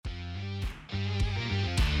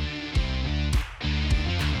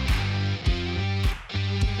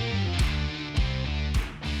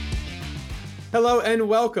Hello and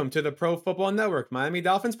welcome to the Pro Football Network Miami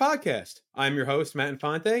Dolphins Podcast. I'm your host, Matt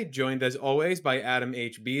Infante, joined as always by Adam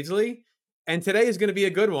H. Beasley. And today is going to be a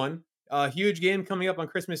good one. A huge game coming up on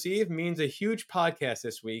Christmas Eve means a huge podcast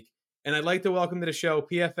this week. And I'd like to welcome to the show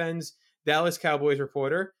PFN's Dallas Cowboys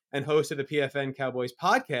reporter and host of the PFN Cowboys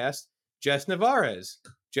Podcast, Jess Nevarez.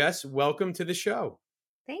 Jess, welcome to the show.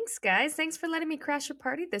 Thanks, guys. Thanks for letting me crash your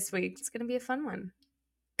party this week. It's going to be a fun one.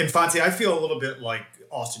 Infante, I feel a little bit like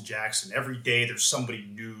Austin Jackson. Every day there's somebody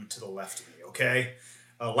new to the left of me, okay?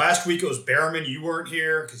 Last week it was Behrman. You weren't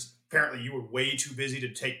here because apparently you were way too busy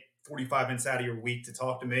to take 45 minutes out of your week to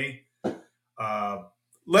talk to me.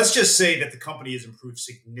 Let's just say that the company has improved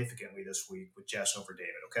significantly this week with Jess over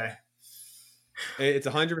David, okay? It's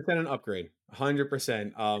 100% an upgrade,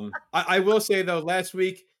 100%. I will say, though, last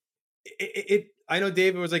week, I know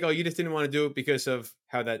David was like, oh, you just didn't want to do it because of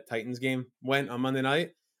how that Titans game went on Monday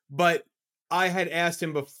night. But I had asked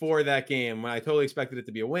him before that game, when I totally expected it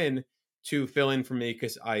to be a win, to fill in for me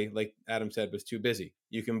because I, like Adam said, was too busy.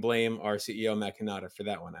 You can blame our CEO, Matt Canada, for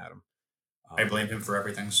that one, Adam. I blame him for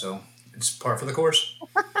everything, so it's par for the course.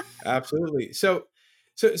 Absolutely. So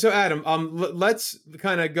Adam, let's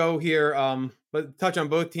kind of go here. Let's touch on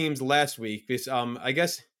both teams last week because I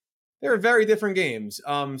guess they were very different games.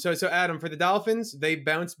 So Adam, for the Dolphins, they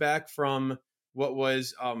bounced back from what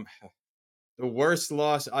was the worst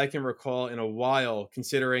loss I can recall in a while,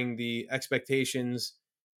 considering the expectations,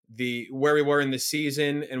 where we were in the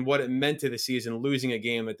season, and what it meant to the season, losing a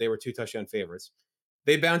game that they were 2 touchdown favorites.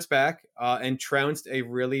 They bounced back and trounced a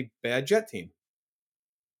really bad Jet team.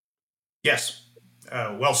 Yes,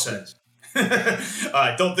 well said.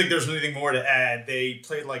 I don't think there's anything more to add. They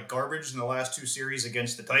played like garbage in the last 2 series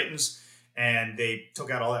against the Titans, and they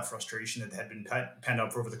took out all that frustration that had been penned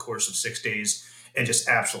up over the course of 6 days and just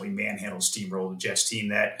absolutely manhandled, steamrolled the Jets team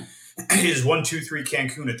that is 1-2-3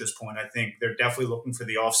 Cancun at this point. I think they're definitely looking for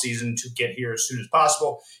the offseason to get here as soon as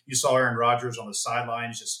possible. You saw Aaron Rodgers on the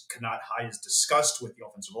sidelines just could not hide his disgust with the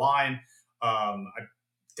offensive line.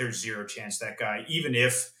 There's zero chance that guy, even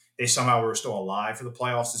if they somehow were still alive for the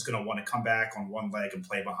playoffs, is going to want to come back on one leg and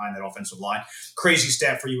play behind that offensive line. Crazy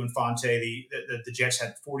stat for you, Infante. The Jets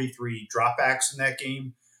had 43 dropbacks in that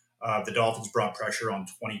game. The Dolphins brought pressure on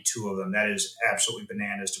 22 of them. That is absolutely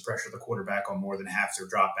bananas to pressure the quarterback on more than half their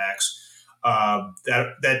dropbacks.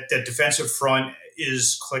 That defensive front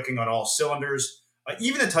is clicking on all cylinders.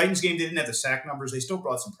 Even the Titans game, they didn't have the sack numbers. They still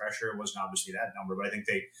brought some pressure. It wasn't obviously that number, but I think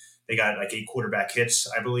they got like 8 quarterback hits,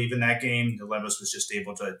 I believe, in that game. Levis was just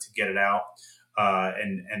able to get it out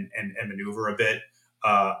and maneuver a bit.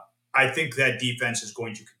 I think that defense is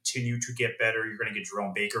going to continue to get better. You're going to get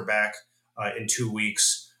Jerome Baker back in 2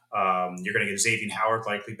 weeks. You're going to get Xavier Howard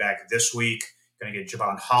likely back this week. You're going to get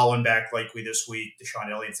Javon Holland back likely this week.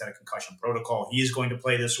 Deshaun Elliott's had a concussion protocol. He is going to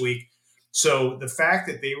play this week. So the fact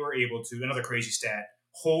that they were able to, another crazy stat,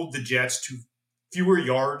 hold the Jets to fewer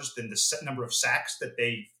yards than the set number of sacks that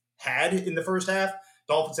they had in the first half.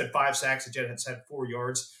 Dolphins had 5 sacks. The Jets had 4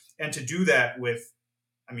 yards. And to do that with,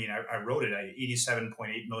 I wrote it,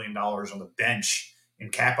 $87.8 million on the bench in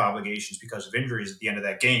cap obligations because of injuries at the end of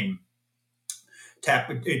that game. Tip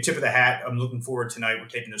of the hat. I'm looking forward tonight. We're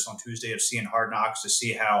taping this on Tuesday of seeing Hard Knocks to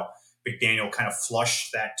see how McDaniel kind of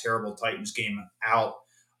flushed that terrible Titans game out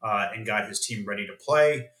and got his team ready to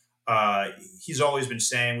play. He's always been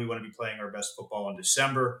saying we want to be playing our best football in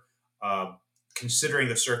December. Considering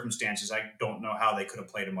the circumstances, I don't know how they could have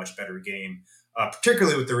played a much better game,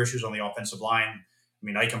 particularly with their issues on the offensive line.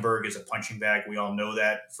 Eichenberg is a punching bag. We all know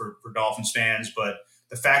that for Dolphins fans, but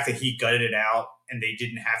the fact that he gutted it out and they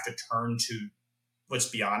didn't have to turn to, let's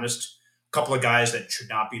be honest, a couple of guys that should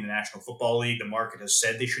not be in the National Football League. The market has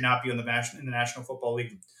said they should not be in the National Football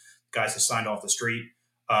League. Guys that signed off the street.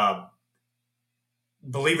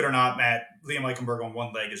 Believe it or not, Matt, Liam Eichenberg on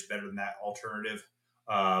one leg is better than that alternative.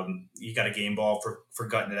 You got a game ball for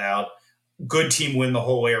gutting it out. Good team win the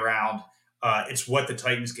whole way around. It's what the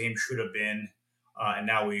Titans game should have been. And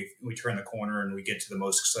now we turn the corner and we get to the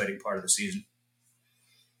most exciting part of the season.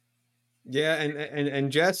 Yeah, and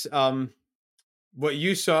Jess, what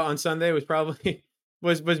you saw on Sunday was probably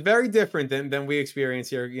was very different than we experienced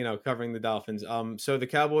here, covering the Dolphins. So the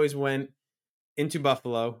Cowboys went into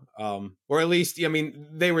Buffalo, or at least,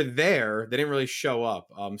 they were there. They didn't really show up.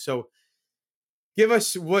 So give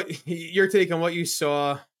us what your take on what you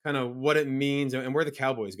saw, kind of what it means and where the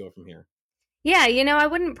Cowboys go from here. Yeah, I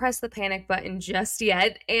wouldn't press the panic button just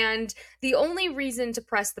yet. And the only reason to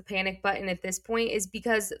press the panic button at this point is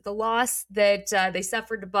because the loss that they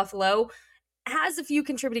suffered to Buffalo, has a few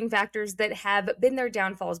contributing factors that have been their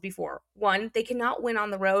downfalls before. One, they cannot win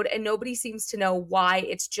on the road, and nobody seems to know why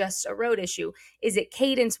it's just a road issue. Is it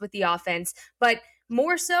cadence with the offense? But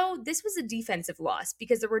more so, this was a defensive loss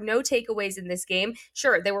because there were no takeaways in this game.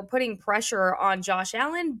 Sure, they were putting pressure on Josh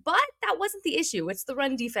Allen, but that wasn't the issue. It's the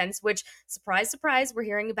run defense, which, surprise, surprise, we're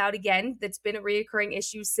hearing about again. That's been a reoccurring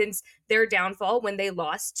issue since their downfall when they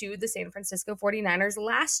lost to the San Francisco 49ers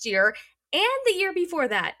last year and the year before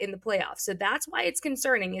that in the playoffs. So that's why it's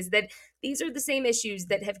concerning, is that these are the same issues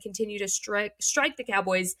that have continued to strike the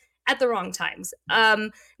Cowboys at the wrong times.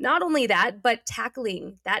 Not only that, but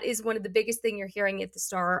tackling. That is one of the biggest thing you're hearing at the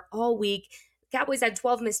Star all week. Cowboys had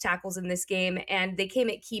 12 missed tackles in this game, and they came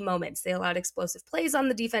at key moments. They allowed explosive plays on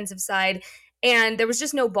the defensive side, and there was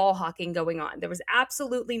just no ball hawking going on. There was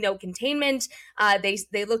absolutely no containment.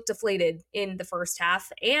 They looked deflated in the first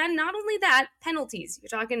half. And not only that, penalties.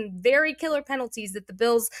 You're talking very killer penalties that the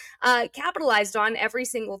Bills capitalized on every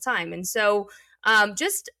single time. And so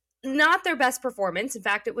just not their best performance. In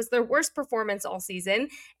fact, it was their worst performance all season.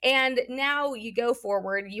 And now you go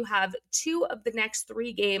forward, you have 2 of the next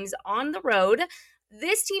 3 games on the road.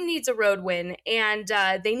 This team needs a road win, and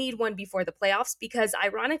they need one before the playoffs because,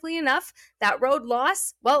 ironically enough, that road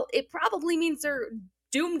loss, well, it probably means they're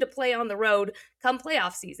doomed to play on the road come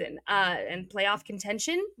playoff season. And playoff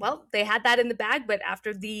contention, well, they had that in the bag, but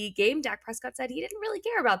after the game, Dak Prescott said he didn't really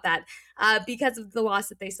care about that because of the loss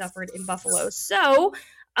that they suffered in Buffalo. So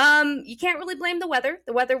you can't really blame the weather.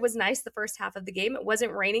 The weather was nice the first half of the game. It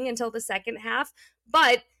wasn't raining until the second half,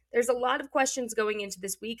 but there's a lot of questions going into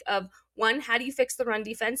this week of, one, how do you fix the run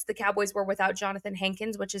defense? The Cowboys were without Jonathan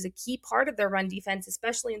Hankins, which is a key part of their run defense,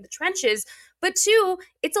 especially in the trenches. But 2,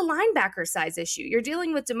 it's a linebacker size issue. You're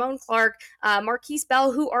dealing with Damone Clark, Marquise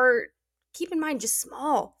Bell, who are, keep in mind, just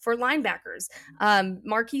small for linebackers.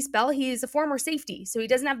 Marquise Bell, he is a former safety, so he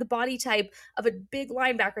doesn't have the body type of a big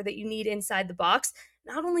linebacker that you need inside the box.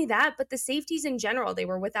 Not only that, but the safeties in general. They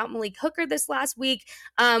were without Malik Hooker this last week,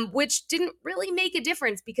 which didn't really make a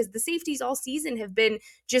difference because the safeties all season have been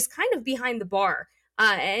just kind of behind the bar.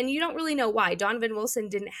 And you don't really know why. Donovan Wilson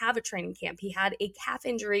didn't have a training camp. He had a calf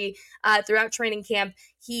injury throughout training camp.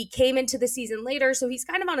 He came into the season later, so he's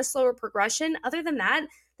kind of on a slower progression. Other than that,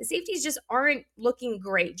 the safeties just aren't looking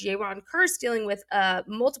great. Jaron Kearse dealing with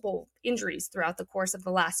multiple injuries throughout the course of the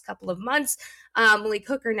last couple of months. Malik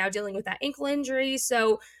Hooker now dealing with that ankle injury.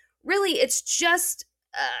 So really, it's just,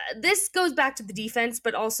 this goes back to the defense,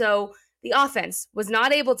 but also the offense was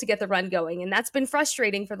not able to get the run going. And that's been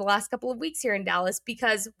frustrating for the last couple of weeks here in Dallas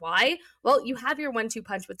because why? Well, you have your 1-2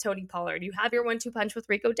 punch with Tony Pollard. You have your 1-2 punch with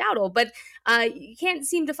Rico Dowdle, but you can't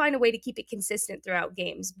seem to find a way to keep it consistent throughout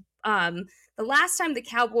games. The last time the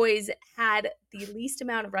Cowboys had the least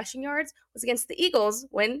amount of rushing yards was against the Eagles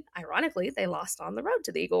when, ironically, they lost on the road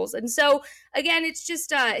to the Eagles. And so, again, it's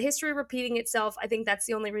just history repeating itself. I think that's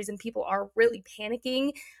the only reason people are really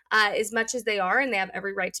panicking as much as they are, and they have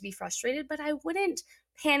every right to be frustrated. But I wouldn't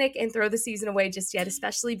panic and throw the season away just yet,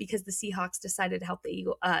 especially because the Seahawks decided to help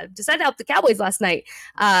the Cowboys last night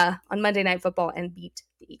on Monday Night Football and beat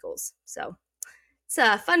the Eagles. So it's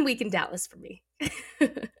a fun week in Dallas for me.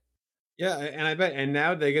 Yeah, and I bet, and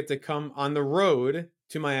now they get to come on the road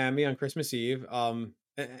to Miami on Christmas Eve. And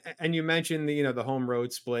you mentioned the home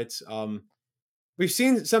road splits. We've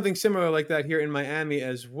seen something similar like that here in Miami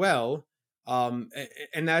as well. And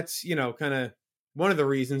that's kind of one of the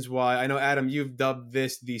reasons why I know, Adam, you've dubbed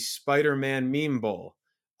this the Spider-Man meme bowl,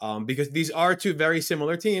 because these are 2 very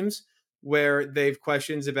similar teams where they've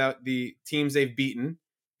questions about the teams they've beaten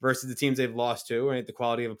versus the teams they've lost to, right? The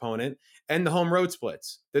quality of opponent and the home road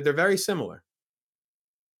splits. They're very similar.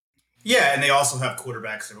 Yeah, and they also have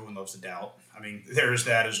quarterbacks everyone loves to doubt. I mean, there's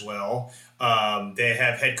that as well. They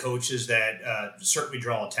have head coaches that certainly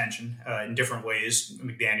draw attention in different ways.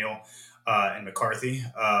 McDaniel and McCarthy,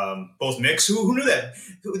 both Mix. Who knew that?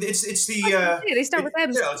 It's the they start with them.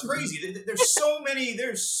 It's crazy. There's so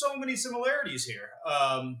many similarities here.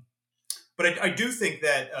 But I do think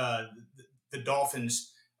that the Dolphins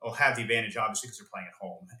will have the advantage, obviously, because they're playing at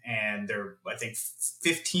home, and they're, I think,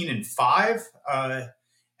 15-5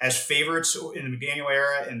 as favorites in the McDaniel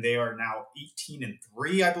era, and they are now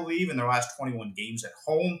 18-3, I believe, in their last 21 games at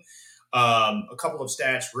home. A couple of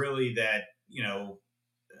stats really that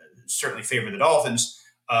certainly favor the Dolphins,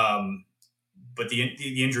 but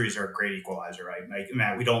the injuries are a great equalizer, right? Like,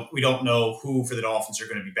 Matt, we don't know who for the Dolphins are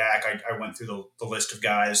going to be back. I went through the list of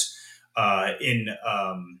guys on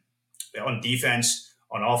defense.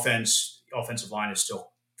 On offense, the offensive line is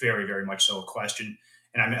still very, very much so a question.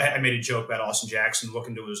 And I made a joke about Austin Jackson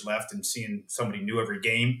looking to his left and seeing somebody new every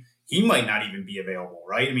game. He might not even be available,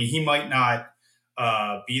 right? I mean, he might not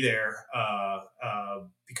be there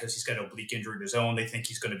because he's got an oblique injury of his own. They think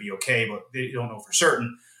he's going to be okay, but they don't know for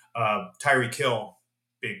certain. Tyreek Hill,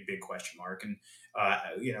 big question mark. And,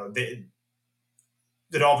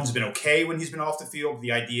 the Dolphins have been okay when he's been off the field.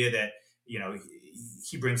 The idea that,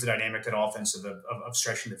 he brings the dynamic to the offense of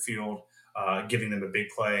stretching the field, giving them a big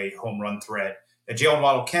play, home run threat that Jalen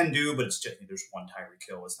Waddle can do, but it's just, there's one Tyreek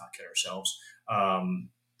Hill. Let's not kid ourselves.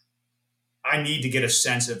 I need to get a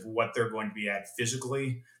sense of what they're going to be at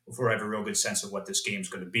physically before I have a real good sense of what this game's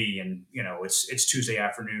going to be. And, it's Tuesday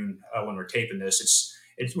afternoon when we're taping this.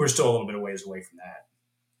 We're still a little bit of ways away from that.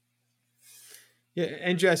 Yeah,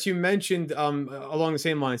 and Jess, you mentioned along the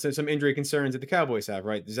same lines, some injury concerns that the Cowboys have,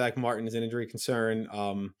 right? Zach Martin is an injury concern.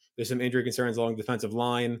 There's some injury concerns along the defensive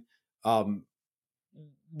line.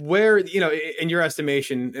 Where, in your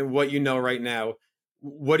estimation and what you know right now,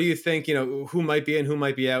 what do you think, who might be in, who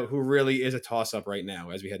might be out, who really is a toss-up right now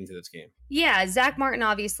as we head into this game? Yeah, Zach Martin,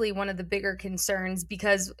 obviously one of the bigger concerns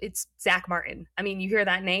because it's Zach Martin. I mean, you hear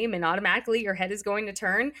that name and automatically your head is going to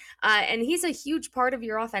turn. And he's a huge part of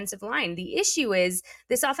your offensive line. The issue is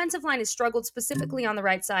this offensive line has struggled specifically on the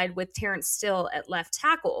right side with Terrence Steele at left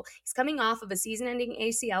tackle. He's coming off of a season-ending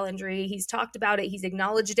ACL injury. He's talked about it. He's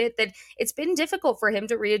acknowledged it, that it's been difficult for him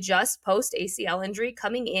to readjust post-ACL injury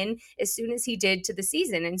coming in as soon as he did to the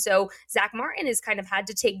season. And so Zach Martin has kind of had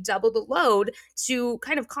to take double the load to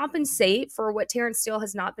kind of compensate for what Terrence Steele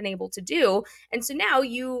has not been able to do. And so now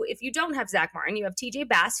if you don't have Zach Martin, you have TJ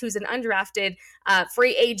Bass, who's an undrafted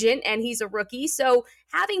free agent, and he's a rookie. So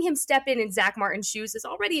having him step in Zach Martin's shoes is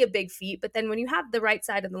already a big feat. But then when you have the right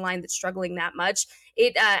side of the line that's struggling that much,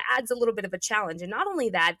 it adds a little bit of a challenge. And not only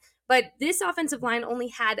that, but this offensive line only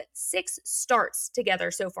had 6 starts together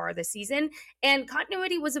so far this season, and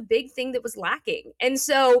continuity was a big thing that was lacking. And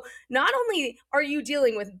so not only are you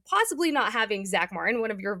dealing with possibly not having Zach Martin, one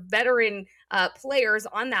of your veteran players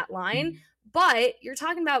on that line, but you're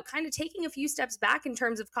talking about kind of taking a few steps back in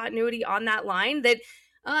terms of continuity on that line that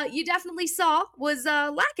you definitely saw was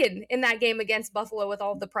lacking in that game against Buffalo with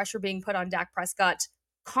all the pressure being put on Dak Prescott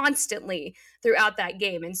constantly throughout that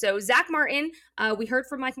game. And so Zach Martin, we heard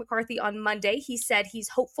from Mike McCarthy on Monday. He said he's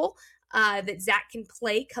hopeful that Zach can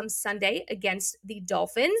play come Sunday against the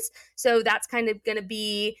Dolphins. So that's kind of going to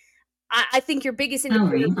be, I think, your biggest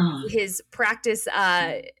indicator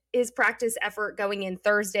his practice effort going in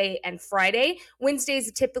Thursday and Friday. Wednesday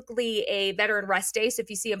is typically a veteran rest day. So if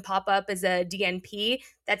you see him pop up as a DNP,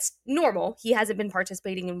 that's normal. He hasn't been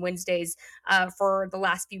participating in Wednesdays for the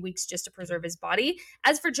last few weeks just to preserve his body.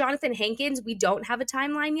 As for Jonathan Hankins, we don't have a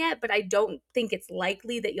timeline yet, but I don't think it's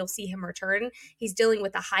likely that you'll see him return. He's dealing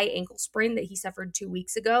with a high ankle sprain that he suffered 2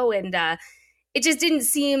 weeks ago, and it just didn't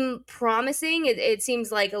seem promising. It seems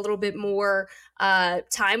like a little bit more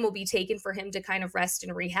time will be taken for him to kind of rest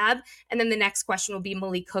and rehab. And then the next question will be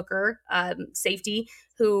Malik Hooker, safety,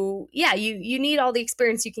 who, you need all the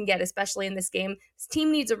experience you can get, especially in this game. This team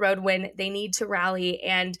needs a road win. They need to rally,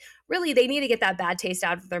 and really they need to get that bad taste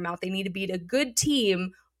out of their mouth. They need to beat a good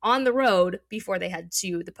team on the road before they head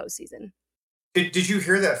to the postseason. Did you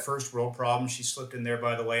hear that first world problem she slipped in there,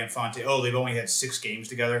 by the way, Infante? Oh, they've only had 6 games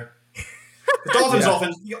together.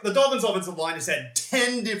 The Dolphins offensive line has had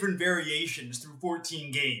 10 different variations through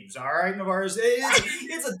 14 games. All right, Nevarez,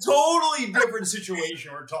 it's a totally different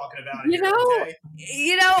situation we're talking about.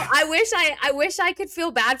 I wish I could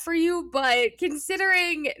feel bad for you, but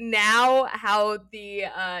considering now how the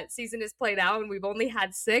season has played out and we've only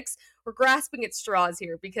had 6, we're grasping at straws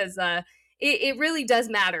here because it really does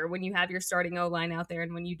matter when you have your starting O-line out there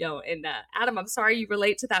and when you don't. And Adam, I'm sorry you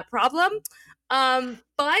relate to that problem.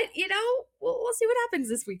 But we'll see what happens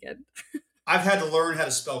this weekend. I've had to learn how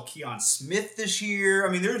to spell Keon Smith this year.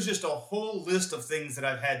 I mean, there's just a whole list of things that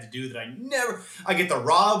I've had to do that I get the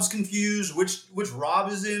Robs confused. Which Rob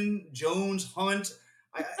is in? Jones, Hunt.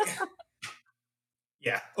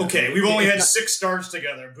 Yeah. Okay. We've only had 6 starts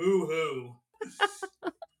together. Boo hoo.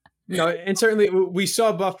 And certainly we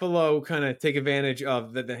saw Buffalo kind of take advantage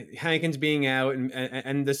of the Hankins being out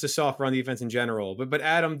and just a soft run defense in general. But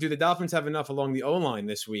Adam, do the Dolphins have enough along the O-line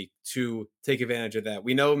this week to take advantage of that?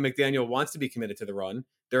 We know McDaniel wants to be committed to the run.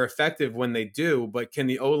 They're effective when they do, but can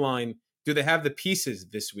the O-line, do they have the pieces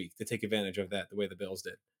this week to take advantage of that the way the Bills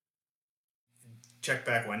did? Check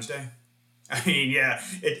back Wednesday. I mean, yeah,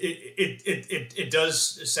 it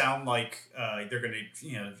does sound like they're going to,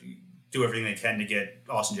 do everything they can to get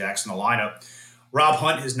Austin Jackson in the lineup. Rob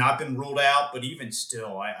Hunt has not been ruled out, but even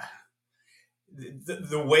still,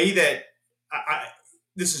 the way that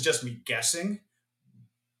this is just me guessing,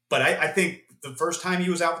 but I think the first time he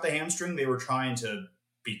was out with the hamstring, they were trying to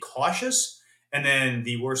be cautious, and then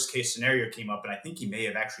the worst case scenario came up, and I think he may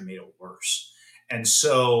have actually made it worse. And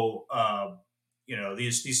so,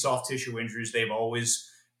 these soft tissue injuries, they've always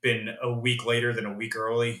been a week later than a week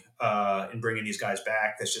early in bringing these guys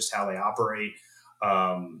back. That's just how they operate.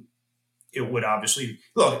 It would obviously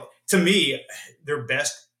look to me their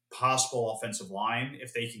best possible offensive line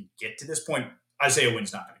if they can get to this point. Isaiah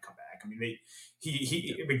Wynn's not going to come back. I mean,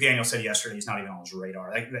 McDaniel said yesterday he's not even on his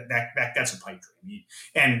radar. That's a pipe dream.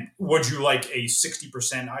 And would you like a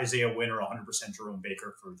 60% Isaiah Wynn or 100% Jerome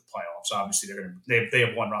Baker for the playoffs? Obviously, they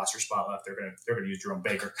have one roster spot left. They're gonna use Jerome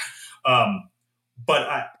Baker.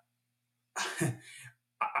 But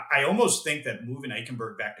I almost think that moving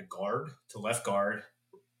Eichenberg back to left guard,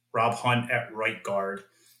 Rob Hunt at right guard,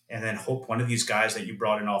 and then hope one of these guys that you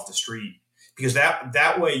brought in off the street, because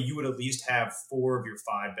that way you would at least have 4 of your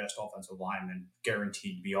 5 best offensive linemen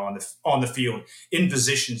guaranteed to be on the field in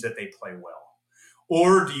positions that they play well.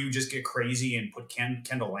 Or do you just get crazy and put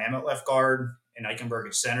Kendall Lamb at left guard and Eichenberg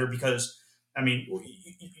at center? Because I mean,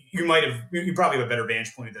 you probably have a better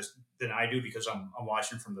vantage point of this than I do because I'm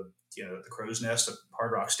watching from the crow's nest of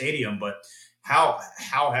Hard Rock Stadium. But how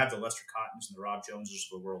have the Lester Cottons and the Rob Joneses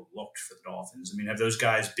of the world looked for the Dolphins? I mean, have those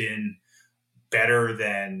guys been better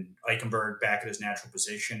than Eichenberg back at his natural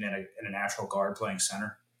position and a natural guard playing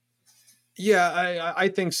center? Yeah, I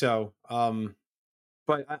think so.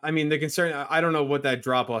 But I mean, the concern, I don't know what that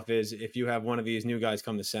drop off is if you have one of these new guys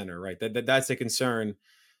come to center, right? That's the concern.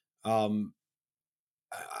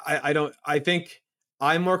 I think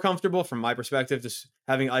I'm more comfortable from my perspective just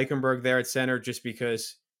having Eichenberg there at center, just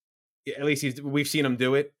because at least we've seen him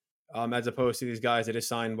do it, as opposed to these guys that just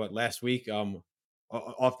signed last week,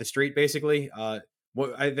 off the street, basically. I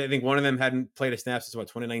think one of them hadn't played a snap since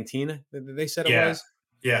 2019. They said it was.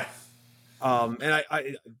 Yeah. And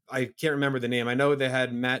I can't remember the name. I know they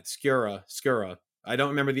had Matt Skura. I don't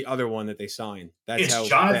remember the other one that they signed. It's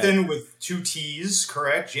Jonathan with 2 T's,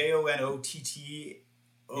 correct? Jonotto.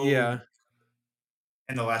 Yeah.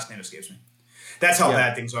 And the last name escapes me. That's how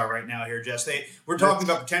bad things are right now here, Jess. We're talking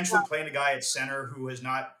about potentially playing a guy at center who has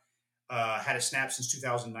not had a snap since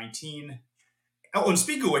 2019. Oh, and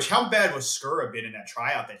speaking of which, how bad was Skura been in that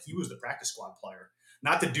tryout that he was the practice squad player?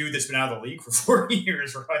 Not the dude that's been out of the league for 40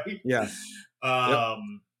 years, right? Yeah.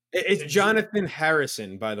 It's Jonathan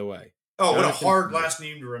Harrison, by the way. Oh, what a hard last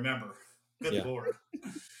name to remember. Good Lord.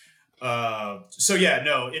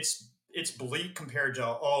 It's bleak compared to,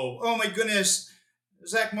 oh my goodness,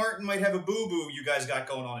 Zach Martin might have a boo-boo you guys got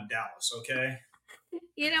going on in Dallas, okay?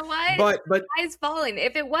 You know what? But guy's falling.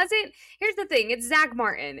 If it wasn't, here's the thing, it's Zach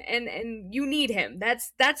Martin, and you need him.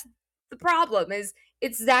 That's the problem, is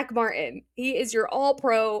it's Zach Martin. He is your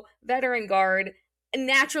all-pro veteran guard. And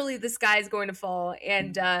naturally, this guy is going to fall.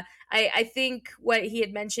 And I think what he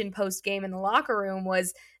had mentioned post-game in the locker room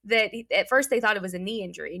was that at first they thought it was a knee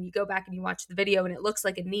injury. And you go back and you watch the video and it looks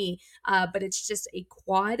like a knee, but it's just a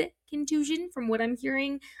quad contusion from what I'm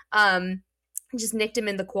hearing. Just nicked him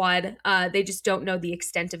in the quad. They just don't know the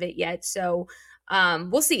extent of it yet. So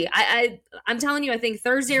we'll see. I'm telling you, I think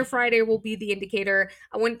Thursday or Friday will be the indicator.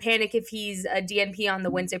 I wouldn't panic if he's a DNP on the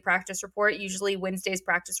Wednesday practice report. Usually Wednesday's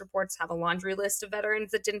practice reports have a laundry list of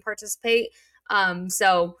veterans that didn't participate.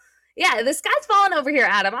 So yeah, the sky's falling over here,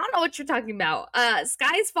 Adam. I don't know what you're talking about.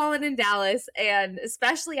 Sky's falling in Dallas, and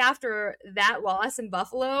especially after that loss in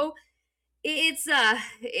Buffalo, it's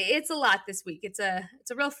a lot this week. It's a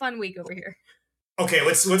real fun week over here. Okay,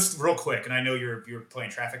 let's real quick, and I know you're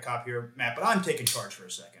playing traffic cop here, Matt, but I'm taking charge for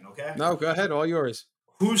a second, okay? No, go ahead, all yours.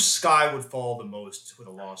 Whose sky would fall the most with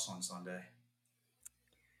a loss on Sunday?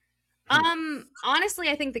 Honestly,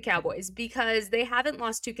 I think the Cowboys, because they haven't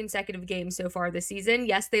lost 2 consecutive games so far this season.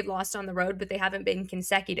 Yes, they've lost on the road, but they haven't been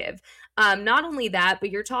consecutive. Not only that,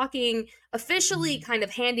 but you're talking officially kind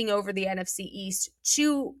of handing over the NFC East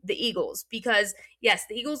to the Eagles, because yes,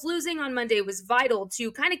 the Eagles losing on Monday was vital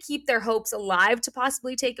to kind of keep their hopes alive to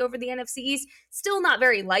possibly take over the NFC East. Still not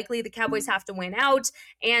very likely. The Cowboys have to win out,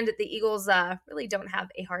 and the Eagles really don't have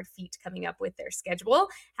a hard feat coming up with their schedule.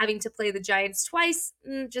 Having to play the Giants twice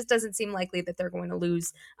just doesn't seem likely that they're going to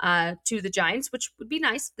lose to the Giants, which would be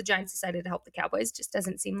nice. The Giants decided to help the Cowboys. Just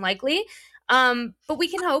doesn't seem likely. But we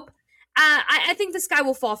can hope. I think the sky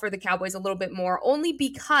will fall for the Cowboys a little bit more, only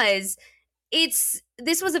because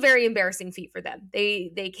this was a very embarrassing feat for them.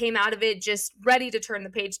 They came out of it just ready to turn the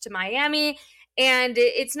page to Miami, and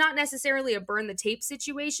it's not necessarily a burn the tape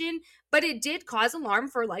situation, but it did cause alarm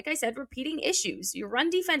for, like I said, repeating issues. Your run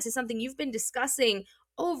defense is something you've been discussing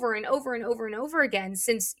over and over and over and over again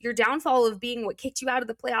since your downfall of being what kicked you out of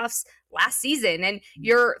the playoffs last season, and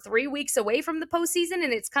you're 3 weeks away from the postseason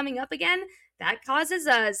and it's coming up again. That causes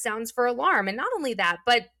sounds for alarm. And not only that,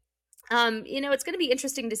 but It's going to be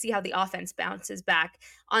interesting to see how the offense bounces back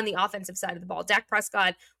on the offensive side of the ball. Dak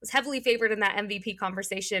Prescott was heavily favored in that MVP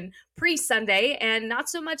conversation pre-Sunday, and not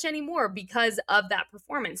so much anymore because of that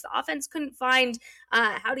performance. The offense couldn't find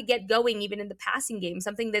how to get going even in the passing game,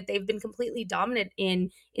 something that they've been completely dominant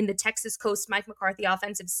in the Texas Coast Mike McCarthy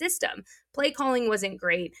offensive system. Play calling wasn't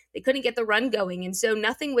great. They couldn't get the run going, and so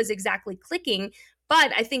nothing was exactly clicking.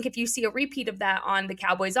 But I think if you see a repeat of that on the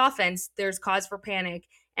Cowboys offense, there's cause for panic,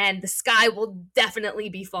 and the sky will definitely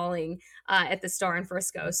be falling at the Star in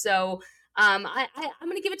Frisco. So I'm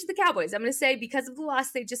going to give it to the Cowboys. I'm going to say because of the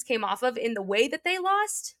loss they just came off of in the way that they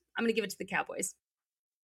lost, I'm going to give it to the Cowboys.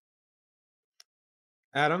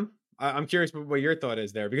 Adam, I'm curious what your thought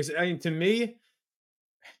is there, because to me,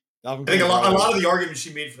 I think a lot of the arguments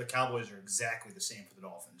she made for the Cowboys are exactly the same for the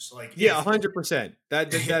Dolphins. 100%.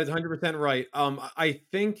 That is 100% right. I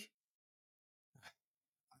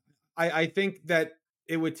think that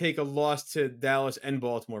it would take a loss to Dallas and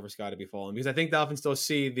Baltimore for Scott to be falling, because I think Dolphins still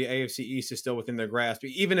see the AFC East is still within their grasp.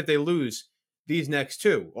 Even if they lose these next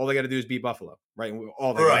two, all they got to do is beat Buffalo, right?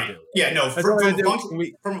 All they got to do. Yeah, no.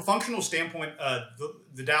 From a functional standpoint,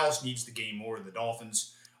 the Dallas needs the game more than the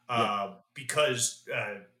Dolphins because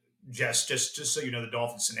Jess, just so you know, the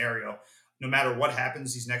Dolphins scenario. No matter what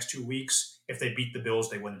happens these next 2 weeks, if they beat the Bills,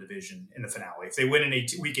 they win the division in the finale. If they win in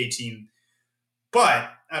week 18.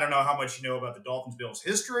 But I don't know how much you know about the Dolphins-Bills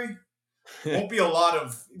history. There'll be a lot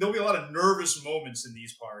of nervous moments in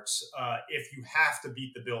these parts if you have to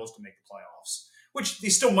beat the Bills to make the playoffs, which they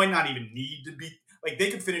still might not even need to beat. Like,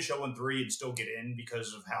 they could finish 0-3 and still get in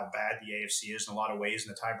because of how bad the AFC is in a lot of ways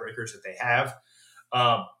and the tiebreakers that they have.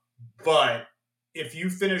 But if you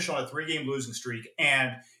finish on a 3-game losing streak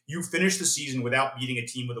and you finish the season without beating a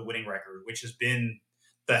team with a winning record, which has been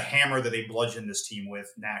the hammer that they bludgeoned this team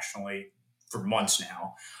with nationally for months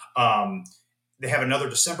now. They have another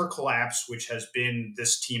December collapse, which has been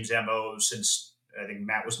this team's MO since I think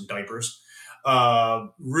Matt was in diapers.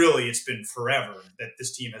 Really, it's been forever that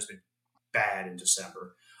this team has been bad in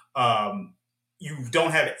December. You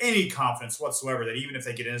don't have any confidence whatsoever that even if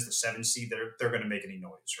they get in as the 7th seed, they're going to make any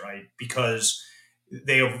noise, right? Because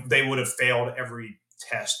they would have failed every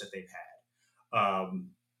test that they've had.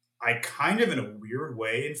 I kind of, in a weird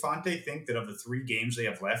way, Infante, think that of the 3 games they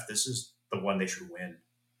have left, this is the one they should win.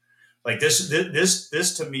 Like this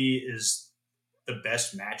to me is the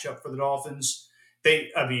best matchup for the Dolphins.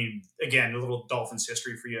 Again, a little Dolphins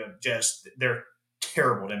history for you, Jess. They're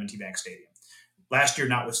terrible at M&T Bank Stadium. Last year,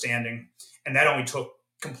 notwithstanding, and that only took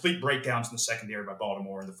complete breakdowns in the secondary by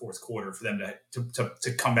Baltimore in the 4th quarter for them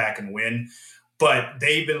to come back and win. But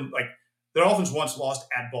they've been the Dolphins once lost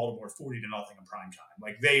at Baltimore 40-0 in prime time.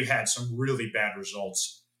 Like, they've had some really bad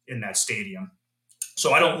results in that stadium.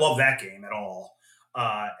 So I don't love that game at all.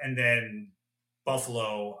 And then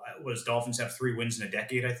Buffalo Dolphins have 3 wins in a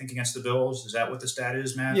decade, I think, against the Bills. Is that what the stat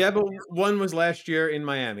is, Matt? Yeah, but one was last year in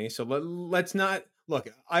Miami. So let's not look.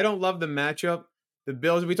 I don't love the matchup. The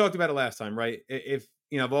Bills, we talked about it last time, right? If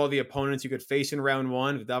of all the opponents you could face in round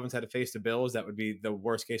 1, if the Dolphins had to face the Bills, that would be the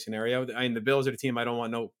worst case scenario. I mean, the Bills are the team I don't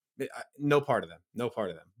want no part of them. No part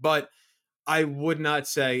of them. But I would not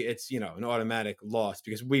say it's an automatic loss,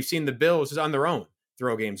 because we've seen the Bills just on their own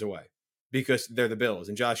throw games away because they're the Bills,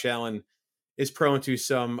 and Josh Allen is prone to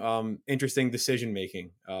some interesting decision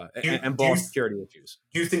making and ball security issues.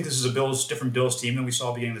 Do you think this is a different Bills team than we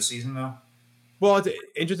saw beginning of the season, though? Well, it's an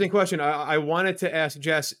interesting question. I wanted to ask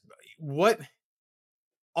Jess, what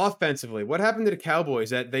offensively, what happened to the Cowboys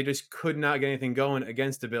that they just could not get anything going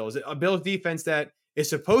against the Bills? A Bills defense that is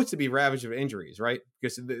supposed to be ravaged with injuries, right?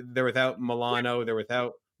 Because they're without Milano, they're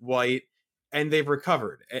without White, and they've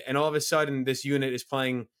recovered. And all of a sudden, this unit is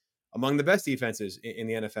playing among the best defenses in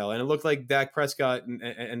the NFL. And it looked like Dak Prescott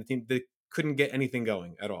and the team, they couldn't get anything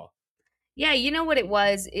going at all. Yeah, you know what it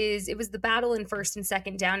was the battle in 1st and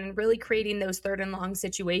 2nd down and really creating those 3rd and long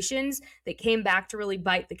situations that came back to really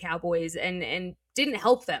bite the Cowboys and didn't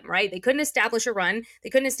help them, right? They couldn't establish a run. They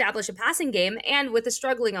couldn't establish a passing game. And with a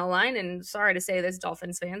struggling O-line, and sorry to say this,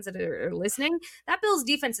 Dolphins fans that are listening, that Bills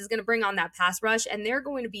defense is going to bring on that pass rush, and they're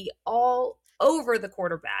going to be all over the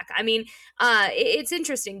quarterback. I mean, it's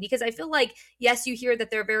interesting because I feel like, yes, you hear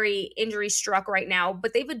that they're very injury struck right now,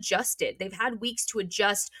 but they've adjusted. They've had weeks to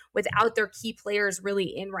adjust without their key players really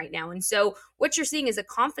in right now. And so what you're seeing is a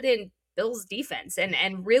confident Bills defense.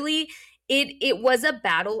 And really, it was a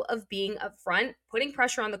battle of being up front, putting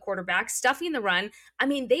pressure on the quarterback, stuffing the run. I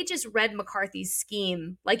mean, they just read McCarthy's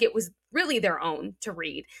scheme like it was really their own to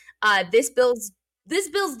read. This Bills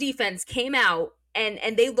defense came out,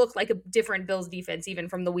 and they look like a different Bills defense even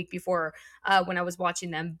from the week before when I was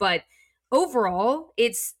watching them. But overall,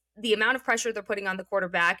 it's the amount of pressure they're putting on the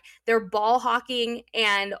quarterback, they're ball hawking,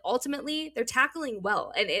 and ultimately they're tackling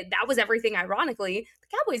well. And that was everything, ironically,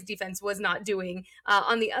 the Cowboys defense was not doing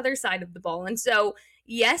on the other side of the ball. And so,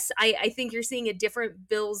 yes, I think you're seeing a different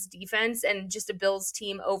Bills defense and just a Bills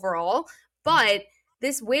team overall. But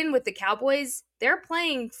this win with the Cowboys, they're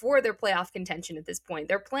playing for their playoff contention at this point.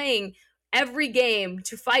 They're playing every game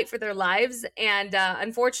to fight for their lives. And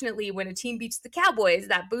unfortunately, when a team beats the Cowboys,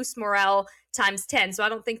 that boosts morale times 10. So I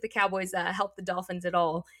don't think the Cowboys helped the Dolphins at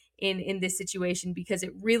all in this situation, because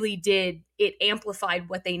it really did. It amplified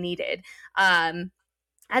what they needed.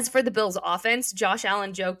 As for the Bills offense, Josh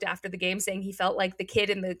Allen joked after the game saying he felt like the kid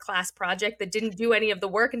in the class project that didn't do any of the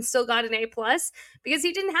work and still got an A+ because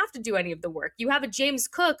he didn't have to do any of the work. You have a James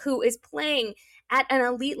Cook who is playing at an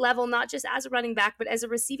elite level, not just as a running back, but as a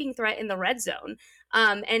receiving threat in the red zone.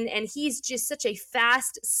 And he's just such a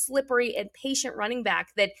fast, slippery, and patient running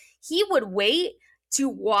back that he would wait to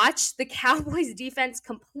watch the Cowboys defense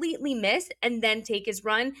completely miss and then take his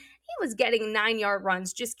run. He was getting 9-yard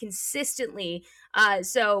runs just consistently.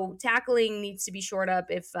 So tackling needs to be shored up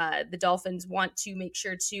if the Dolphins want to make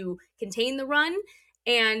sure to contain the run.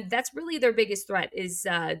 And that's really their biggest threat is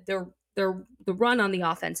the run on the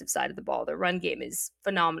offensive side of the ball. Their run game is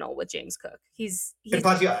phenomenal with James Cook.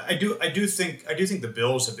 I do think the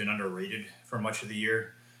Bills have been underrated for much of the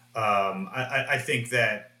year. I think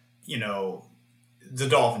that, the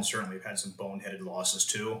Dolphins certainly have had some boneheaded losses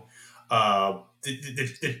too.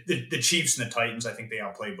 The Chiefs and the Titans, I think they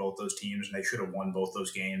outplayed both those teams, and they should have won both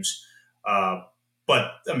those games.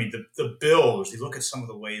 But I mean, the Bills, you look at some of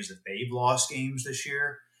the ways that they've lost games this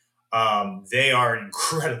year. They are an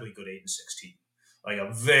incredibly good 8-6 team, like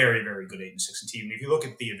a very, very good 8-6 team. And if you look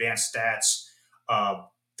at the advanced stats,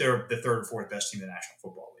 they're the third or fourth best team in the National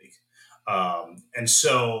Football League. And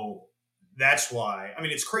so that's why, I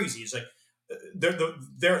mean, it's crazy. It's like they're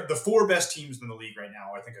the four best teams in the league right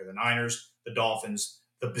now. I think are the Niners, the Dolphins,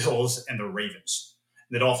 the Bills, and the Ravens.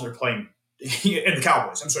 And the Dolphins are playing, and the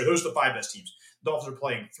Cowboys. I'm sorry, those are the five best teams. The Dolphins are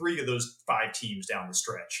playing three of those five teams down the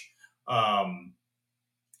stretch.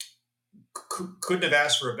 Couldn't have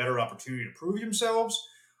asked for a better opportunity to prove themselves,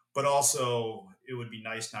 but also it would be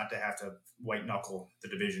nice not to have to white knuckle the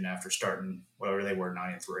division after starting whatever they were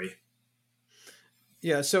 9-3.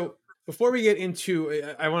 Yeah. So before we get into,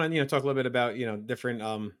 I want to talk a little bit about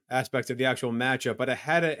different aspects of the actual matchup, but I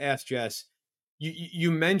had to ask Jess. You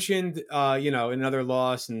mentioned another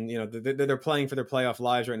loss, and they're playing for their playoff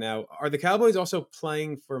lives right now. Are the Cowboys also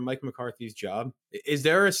playing for Mike McCarthy's job? Is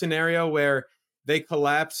there a scenario where they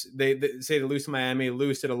collapse, they say they lose to Miami,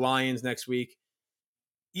 lose to the Lions next week,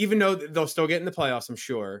 even though they'll still get in the playoffs, I'm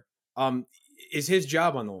sure. Is his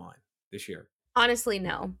job on the line this year? Honestly,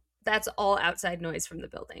 no. That's all outside noise from the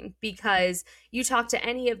building, because you talk to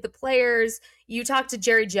any of the players, you talk to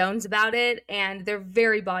Jerry Jones about it, and they're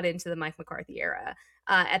very bought into the Mike McCarthy era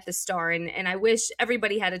at the Star. And I wish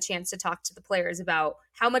everybody had a chance to talk to the players about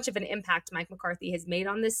how much of an impact Mike McCarthy has made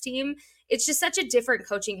on this team. It's just such a different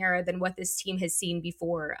coaching era than what this team has seen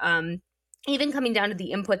before. Even coming down to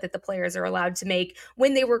the input that the players are allowed to make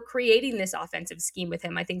when they were creating this offensive scheme with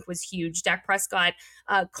him, I think was huge. Dak Prescott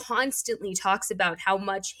constantly talks about how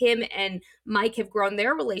much him and Mike have grown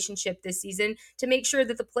their relationship this season to make sure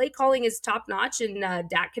that the play calling is top notch and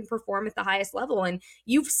Dak can perform at the highest level. And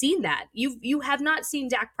you've seen that. You have not seen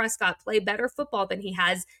Dak Prescott play better football than he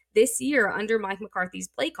has this year under Mike McCarthy's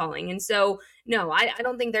play calling. And so, no, I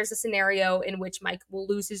don't think there's a scenario in which Mike will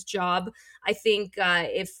lose his job. I think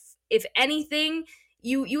if anything,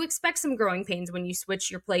 you expect some growing pains when you switch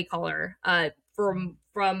your play caller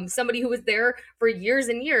from somebody who was there for years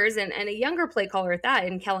and years and a younger play caller at that,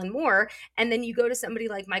 in Kellen Moore, and then you go to somebody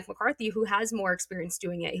like Mike McCarthy who has more experience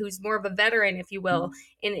doing it, who's more of a veteran, if you will,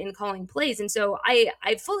 in calling plays. And so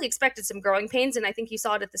I fully expected some growing pains, and I think you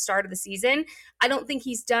saw it at the start of the season. I don't think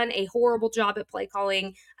he's done a horrible job at play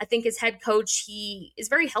calling. I think as head coach, he is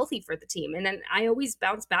very healthy for the team. And then I always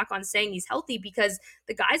bounce back on saying he's healthy because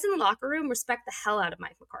the guys in the locker room respect the hell out of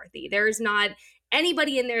Mike McCarthy. There is not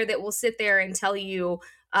anybody in there that will sit there and tell you,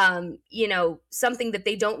 something that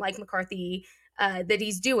they don't like McCarthy that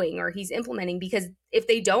he's doing or he's implementing, because if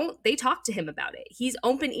they don't, they talk to him about it. He's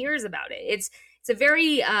open ears about it. It's a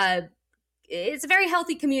very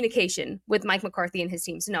healthy communication with Mike McCarthy and his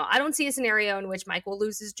team. So no, I don't see a scenario in which Mike will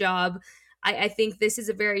lose his job. I think this is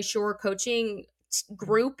a very sure coaching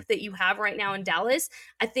group that you have right now in Dallas.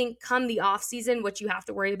 I think come the offseason, what you have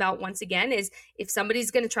to worry about once again is if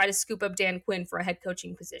somebody's going to try to scoop up Dan Quinn for a head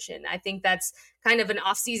coaching position. I think that's kind of an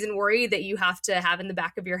offseason worry that you have to have in the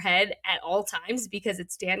back of your head at all times, because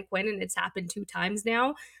it's Dan Quinn and it's happened 2 times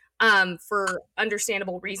now for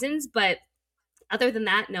understandable reasons. But Other than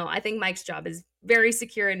that, no, I think Mike's job is very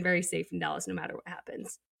secure and very safe in Dallas, no matter what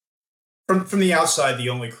happens. From the outside, the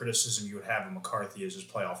only criticism you would have of McCarthy is his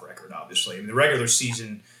playoff record. Obviously, in the regular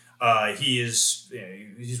season, he's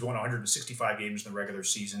won 165 games in the regular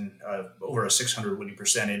season, over a 600 winning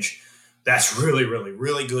percentage. That's really, really,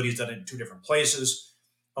 really good. He's done it in 2 different places,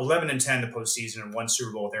 11-10 the postseason, and 1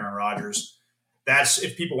 Super Bowl with Aaron Rodgers. That's,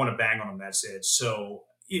 if people want to bang on him, that's it. So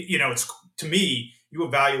it's, to me, you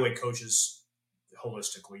evaluate coaches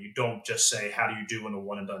holistically. You don't just say, how do you do in a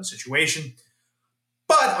one and done situation?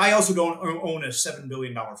 But I also don't own a $7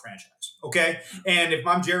 billion franchise, okay? And if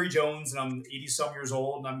I'm Jerry Jones and I'm 80-some years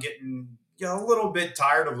old and I'm getting a little bit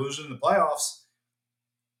tired of losing in the playoffs,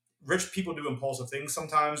 rich people do impulsive things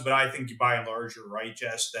sometimes, but I think by and large, you're right,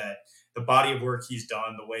 Jess, that the body of work he's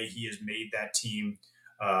done, the way he has made that team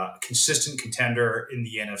a consistent contender in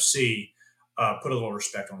the NFC, put a little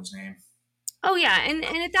respect on his name. Oh, yeah. And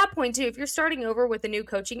at that point, too, if you're starting over with a new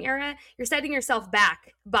coaching era, you're setting yourself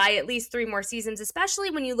back by at least 3 more seasons,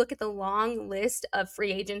 especially when you look at the long list of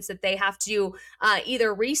free agents that they have to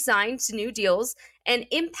either re-sign to new deals and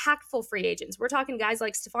impactful free agents. We're talking guys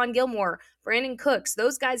like Stephon Gilmore, Brandon Cooks.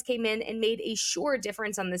 Those guys came in and made a sure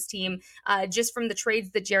difference on this team just from the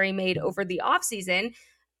trades that Jerry made over the offseason.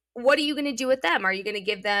 What are you going to do with them? Are you going to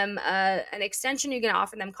give them an extension? Are you going to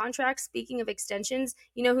offer them contracts? Speaking of extensions,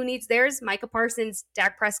 you know who needs theirs? Micah Parsons,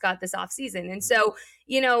 Dak Prescott this offseason. And so,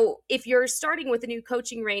 if you're starting with a new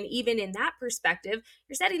coaching reign, even in that perspective,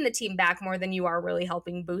 you're setting the team back more than you are really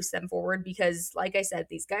helping boost them forward because, like I said,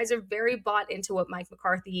 these guys are very bought into what Mike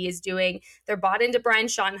McCarthy is doing. They're bought into Brian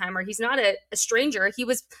Schottenheimer. He's not a stranger. He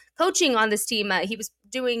was coaching on this team. He was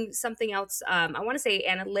doing something else. I want to say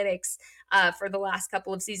analytics for the last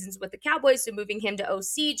couple of seasons with the Cowboys. So moving him to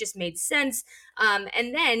OC just made sense.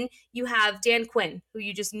 And then you have Dan Quinn, who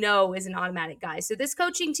you just know is an automatic guy. So this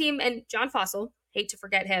coaching team, and John Fossil, hate to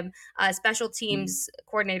forget him, special teams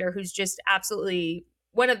coordinator, who's just absolutely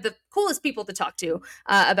one of the coolest people to talk to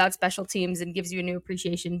about special teams and gives you a new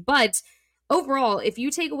appreciation. But overall, if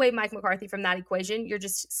you take away Mike McCarthy from that equation, you're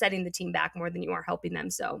just setting the team back more than you are helping them.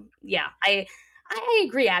 So yeah, I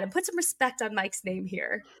agree, Adam. Put some respect on Mike's name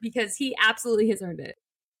here because he absolutely has earned it.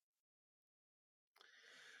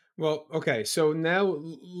 Well, okay. So now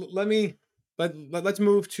let's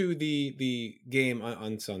move to the game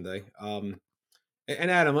on Sunday. And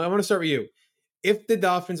Adam, I want to start with you. If the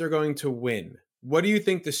Dolphins are going to win, what do you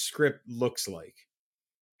think the script looks like?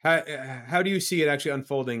 How do you see it actually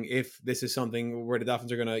unfolding if this is something where the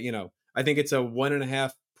Dolphins are going to, I think it's a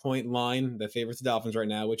 1.5 point line that favors the Dolphins right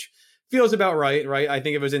now, which feels about right? I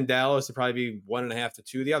think if it was in Dallas, it'd probably be 1.5 to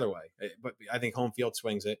 2 the other way. But I think home field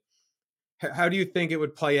swings it. How do you think it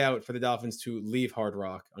would play out for the Dolphins to leave Hard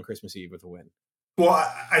Rock on Christmas Eve with a win? Well,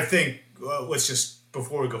 I think let's just,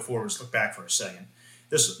 before we go forward, let's look back for a second.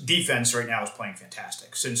 This defense right now is playing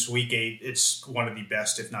fantastic. Since week 8, it's one of the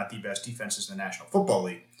best, if not the best, defenses in the National Football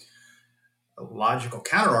League. A logical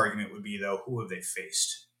counter-argument would be, though, who have they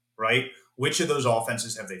faced, right? Which of those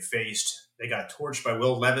offenses have they faced? They got torched by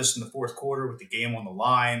Will Levis in the fourth quarter with the game on the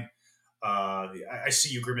line. I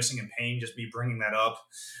see you grimacing in pain, just me bringing that up.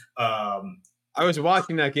 I was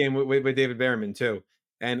watching that game with David Behrman, too.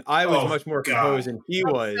 And I was much more composed than he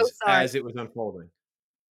was as it was unfolding.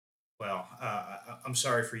 Well, I'm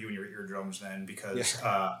sorry for you and your eardrums then, because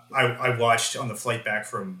I watched on the flight back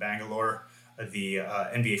from Bangalore the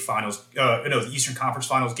NBA Finals, the Eastern Conference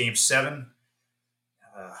Finals Game 7.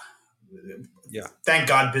 Thank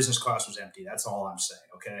God business class was empty. That's all I'm saying.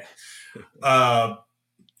 Okay.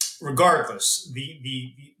 Regardless,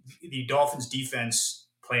 the Dolphins defense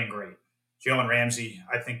playing great. Jalen Ramsey,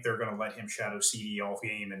 I think they're going to let him shadow CD all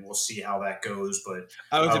game, and we'll see how that goes. But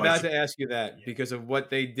I was about to ask you that because of what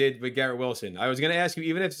they did with Garrett Wilson. I was going to ask you,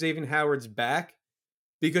 even if Xavier Howard's back,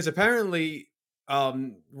 because apparently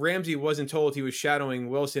Ramsey wasn't told he was shadowing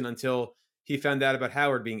Wilson until he found out about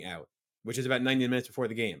Howard being out, which is about 90 minutes before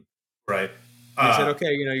the game. Right. He said, okay,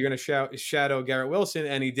 you're going to shadow Garrett Wilson,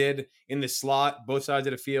 and he did in the slot, both sides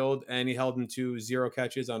of the field, and he held him to 0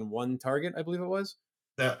 catches on 1 target, I believe it was.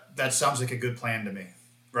 That sounds like a good plan to me,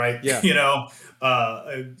 right? Yeah.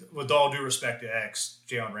 With all due respect to X,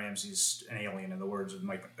 Jalen Ramsey's an alien, in the words of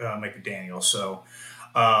Mike McDaniel. So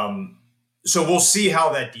we'll see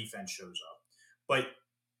how that defense shows up. But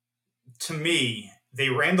to me, they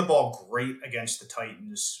ran the ball great against the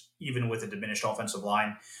Titans, even with a diminished offensive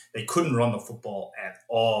line. They couldn't run the football at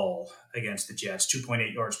all against the Jets.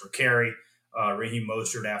 2.8 yards per carry. Raheem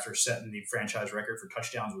Mostert, after setting the franchise record for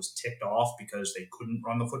touchdowns, was ticked off because they couldn't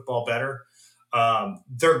run the football better.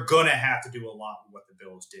 They're going to have to do a lot with what the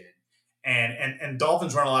Bills did. And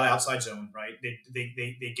Dolphins run a lot of outside zone, right?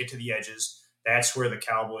 They get to the edges. that's where the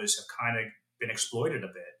Cowboys have kind of been exploited a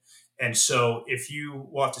bit. And so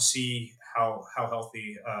we'll have to see how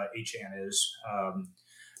healthy Achane is.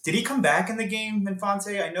 Did he come back in the game,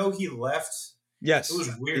 Infante? I know he left. Yes, it was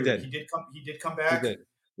weird. He did. He did come back. He did.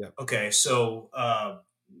 Yeah. Okay, so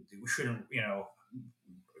we shouldn't,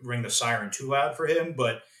 ring the siren too loud for him,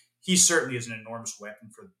 but he certainly is an enormous weapon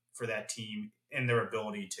for that team and their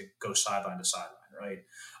ability to go sideline to sideline, right?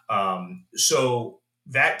 So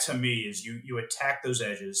that to me is you attack those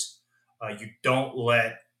edges. You don't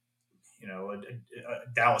let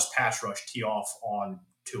a Dallas pass rush tee off on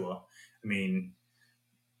Tua. I mean,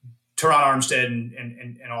 Teron Armstead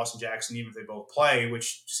and Austin Jackson, even if they both play,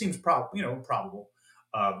 which seems probable,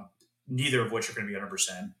 neither of which are going to be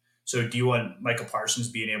 100%. So do you want Micah Parsons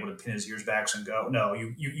being able to pin his ears back and go? No,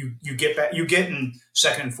 you get back. You get in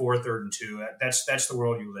 2nd and 4, 3rd and 2. That's the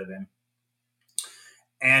world you live in.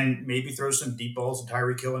 And maybe throw some deep balls to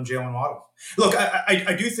Tyreek Hill and Jalen Waddle. Look,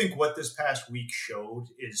 I do think what this past week showed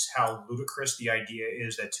is how ludicrous the idea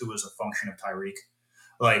is that Tua is a function of Tyreek.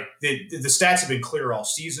 Like the stats have been clear all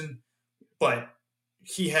season, but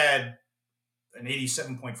he had an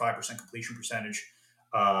 87.5% completion percentage,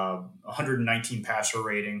 119 passer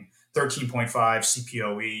rating, 13.5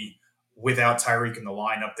 CPOE without Tyreek in the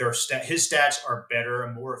lineup. His stats are better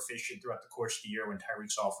and more efficient throughout the course of the year when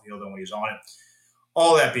Tyreek's off the field than when he's on it.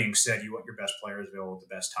 All that being said, you want your best players available at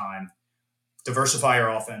the best time. Diversify your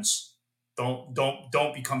offense.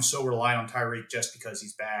 Don't become so reliant on Tyreek just because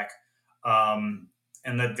he's back. And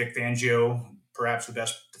let Vic Fangio, perhaps the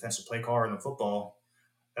best defensive play caller in the football,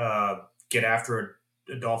 get after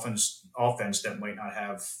a Dolphins offense that might not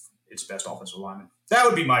have its best offensive lineman. That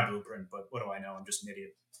would be my blueprint, but what do I know? I'm just an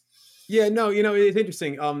idiot. Yeah, no, it's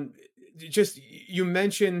interesting. Just you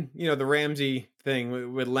mentioned, the Ramsey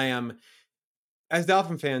thing with Lamb. As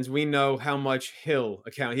Dolphin fans, we know how much Hill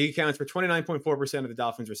he accounts for 29.4% of the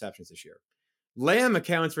Dolphins receptions this year. Lamb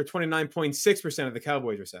accounts for 29.6% of the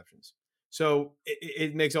Cowboys receptions. So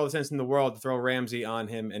it makes all the sense in the world to throw Ramsey on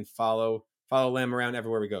him and follow Lamb around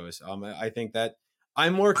everywhere he goes. I think that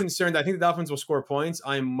I'm more concerned. I think the Dolphins will score points.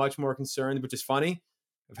 I'm much more concerned, which is funny,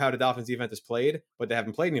 of how the Dolphins defense has played, but they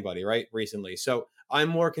haven't played anybody right recently. So I'm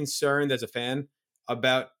more concerned as a fan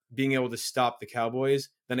about being able to stop the Cowboys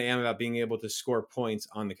than I am about being able to score points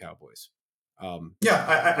on the Cowboys.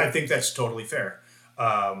 I think that's totally fair.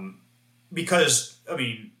 Because,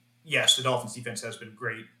 yes, the Dolphins defense has been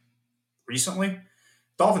great recently.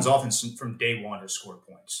 Dolphins offense from day one has scored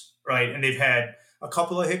points, right? And they've had a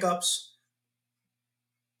couple of hiccups,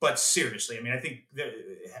 but seriously, I think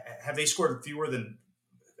have they scored fewer than,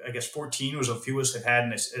 14 was the fewest they've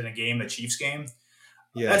had in a game, the Chiefs game?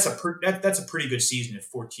 Yeah, that's a pretty good season if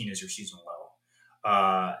 14 is your season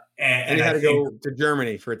low. And you had to go to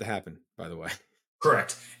Germany for it to happen, by the way.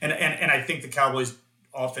 Correct. And I think the Cowboys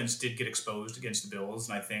offense did get exposed against the Bills,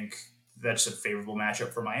 and I think that's a favorable matchup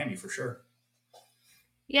for Miami for sure.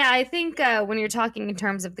 Yeah, I think when you're talking in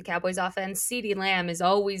terms of the Cowboys offense, CeeDee Lamb is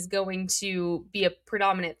always going to be a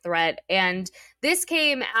predominant threat. And this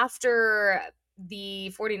came after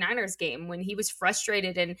the 49ers game when he was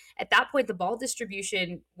frustrated. And at that point, the ball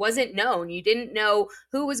distribution wasn't known. You didn't know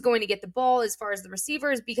who was going to get the ball as far as the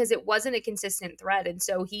receivers because it wasn't a consistent threat. And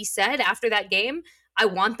so he said after that game, I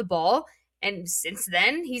want the ball. And since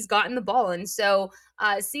then, he's gotten the ball. And so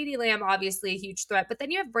CeeDee Lamb, obviously a huge threat. But then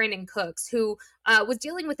you have Brandon Cooks, who was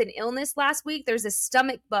dealing with an illness last week. There's a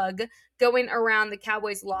stomach bug going around the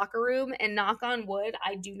Cowboys locker room. And knock on wood,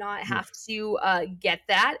 I do not have to get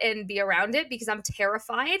that and be around it because I'm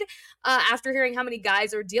terrified after hearing how many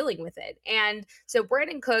guys are dealing with it. And so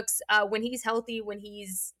Brandon Cooks, when he's healthy, when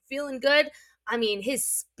he's feeling good, his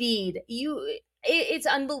speed, it's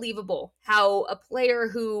unbelievable how a player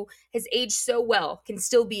who has aged so well can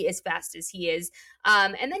still be as fast as he is.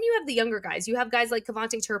 And then you have the younger guys. You have guys like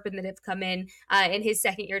Kevontae Turpin that have come in his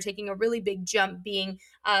second year, taking a really big jump, being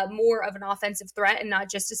more of an offensive threat and not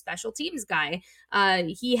just a special teams guy.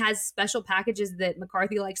 He has special packages that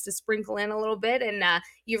McCarthy likes to sprinkle in a little bit, and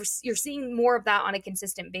you're seeing more of that on a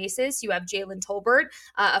consistent basis. You have Jalen Tolbert,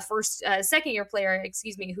 a second-year player,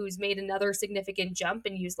 who's made another significant jump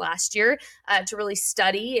and used last year to really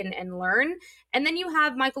study and learn. And then you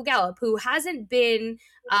have Michael Gallup, who hasn't been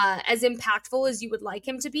as impactful as you would like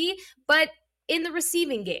him to be, but in the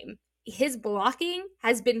receiving game, his blocking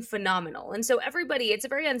has been phenomenal. And so it's a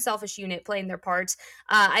very unselfish unit playing their parts.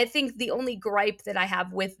 I think the only gripe that I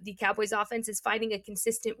have with the Cowboys offense is finding a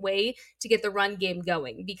consistent way to get the run game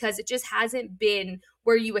going, because it just hasn't been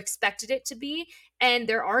where you expected it to be. And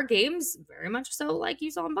there are games, very much so like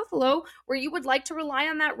you saw in Buffalo, where you would like to rely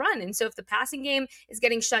on that run. And so if the passing game is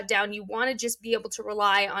getting shut down, you want to just be able to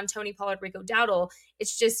rely on Tony Pollard, Rico Dowdle.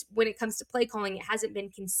 It's just when it comes to play calling, it hasn't been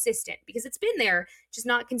consistent because it's been there, just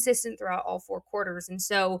not consistent throughout all 4 quarters. And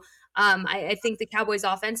so I think the Cowboys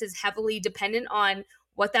offense is heavily dependent on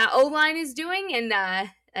what that O-line is doing and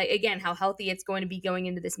again, how healthy it's going to be going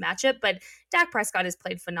into this matchup. But Dak Prescott has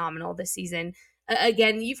played phenomenal this season.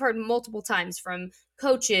 Again, you've heard multiple times from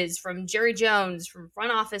coaches, from Jerry Jones, from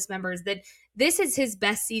front office members that this is his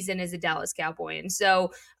best season as a Dallas Cowboy. And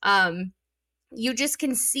so you just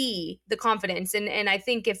can see the confidence. And I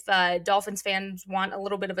think if Dolphins fans want a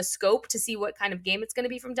little bit of a scope to see what kind of game it's going to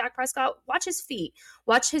be from Dak Prescott, watch his feet,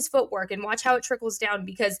 watch his footwork, and watch how it trickles down,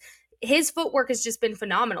 because his footwork has just been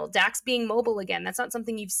phenomenal. Dak's being mobile again. That's not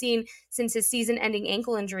something you've seen since his season-ending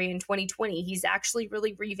ankle injury in 2020. He's actually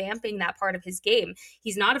really revamping that part of his game.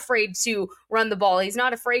 He's not afraid to run the ball. He's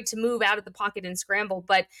not afraid to move out of the pocket and scramble.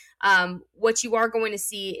 But what you are going to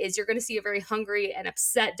see is you're going to see a very hungry and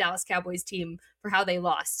upset Dallas Cowboys team for how they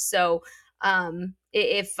lost. So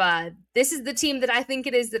if this is the team that I think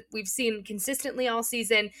it is that we've seen consistently all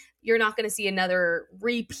season, you're not going to see another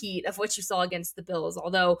repeat of what you saw against the Bills,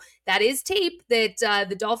 although that is tape that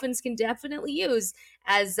the Dolphins can definitely use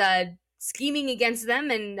as scheming against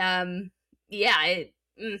them. And I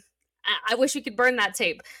wish we could burn that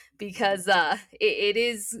tape, because it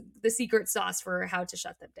is the secret sauce for how to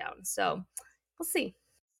shut them down. So we'll see.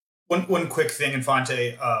 One quick thing,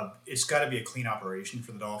 Infante, it's got to be a clean operation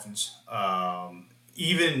for the Dolphins.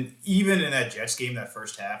 Even in that Jets game, that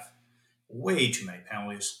first half, way too many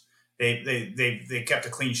penalties. They kept a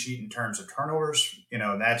clean sheet in terms of turnovers,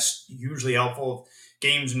 and that's usually helpful.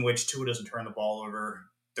 Games in which Tua doesn't turn the ball over,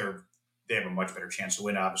 they have a much better chance to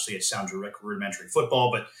win. Obviously, it sounds rudimentary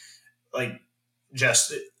football, but like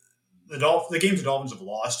Jess, the games the Dolphins have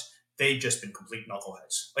lost, they've just been complete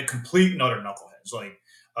knuckleheads, like complete and utter knuckleheads, like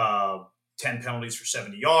 10 penalties for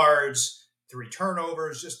 70 yards, 3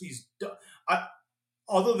 turnovers, just these.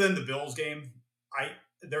 Other than the Bills game,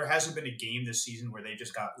 there hasn't been a game this season where they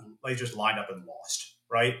just lined up and lost,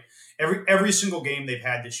 right? Every single game they've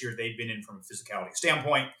had this year, they've been in from a physicality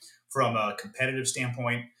standpoint, from a competitive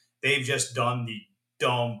standpoint. They've just done the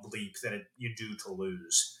dumb bleep that you do to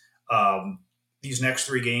lose. These next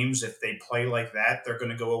 3 games, if they play like that, they're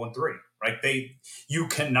going to go 0-3, right? You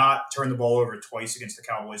cannot turn the ball over twice against the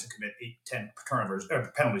Cowboys and commit 10 turnovers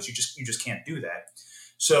penalties. You just can't do that.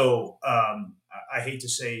 So I hate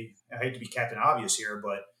to be Captain Obvious here,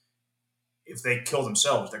 but if they kill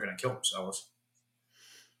themselves, they're going to kill themselves.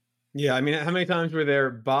 Yeah, I mean, how many times were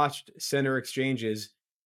there botched center exchanges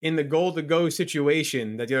in the goal-to-go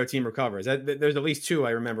situation that the other team recovers? There's at least 2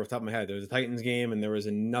 I remember off the top of my head. There was a Titans game, and there was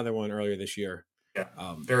another one earlier this year. Yeah,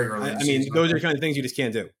 very early. I mean, those are the kind of things you just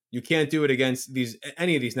can't do. You can't do it against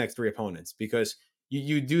any of these next 3 opponents, because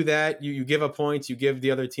you do that, you give up points, you give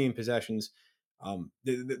the other team possessions.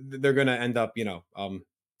 They're going to end up,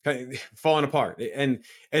 kind of falling apart, and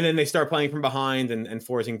then they start playing from behind and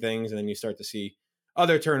forcing things, and then you start to see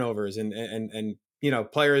other turnovers and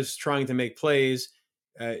players trying to make plays.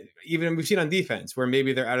 Even we've seen on defense where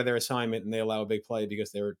maybe they're out of their assignment and they allow a big play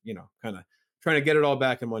because they were kind of trying to get it all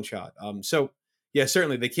back in one shot. So yeah,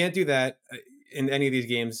 certainly they can't do that in any of these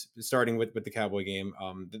games, starting with the Cowboy game.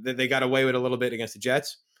 They got away with a little bit against the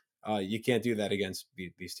Jets. You can't do that against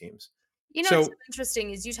these teams. What's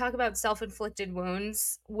interesting is you talk about self-inflicted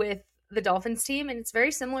wounds with the Dolphins team, and it's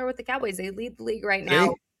very similar with the Cowboys. They lead the league right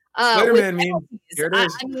now. Spider-Man meme. Here it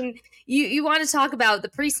is. I mean, you want to talk about the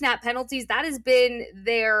pre-snap penalties. That has been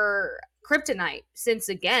their kryptonite since,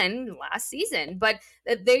 again, last season. But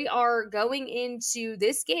they are going into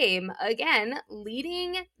this game, again,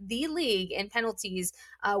 leading the league in penalties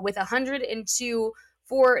with 102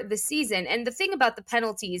 for the season. And the thing about the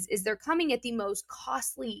penalties is they're coming at the most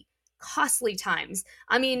costly times.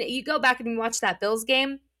 I mean, you go back and you watch that Bills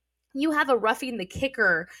game, you have a roughing the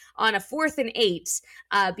kicker on a 4th and 8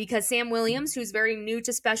 because Sam Williams, who's very new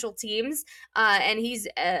to special teams, and he's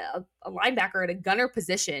a linebacker at a gunner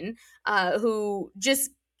position, who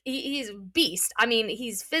just he's a beast. I mean,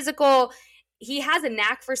 he's physical. He has a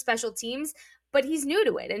knack for special teams, but he's new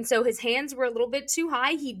to it. And so his hands were a little bit too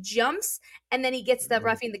high. He jumps, and then he gets the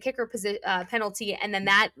roughing the kicker penalty, and then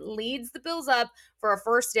that leads the Bills up for a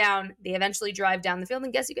first down. They eventually drive down the field,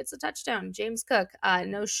 and guess who gets the touchdown? James Cook.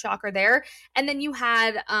 No shocker there. And then you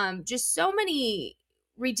had just so many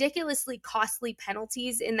ridiculously costly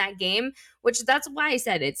penalties in that game, which that's why I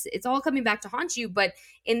said it's all coming back to haunt you. But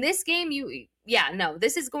in this game,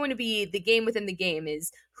 this is going to be the game within the game,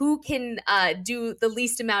 is who can do the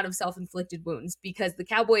least amount of self-inflicted wounds, because the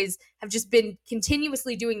Cowboys have just been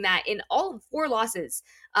continuously doing that in all 4 losses.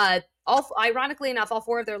 Ironically enough, all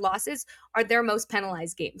 4 of their losses are their most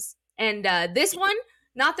penalized games. And this one,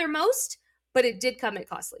 not their most, but it did come at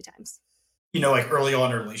costly times. Like early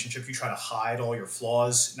on in a relationship, you try to hide all your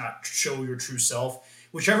flaws, not show your true self.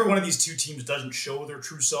 Whichever one of these two teams doesn't show their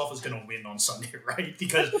true self is going to win on Sunday, right?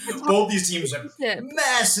 Because both these teams have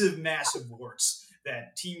massive, massive warts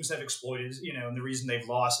that teams have exploited, and the reason they've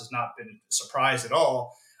lost has not been a surprise at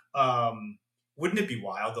all. Wouldn't it be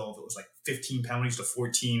wild, though, if it was like 15 penalties to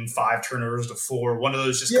 14, 5 turnovers to 4, one of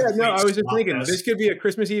those just I was just thinking, this could be a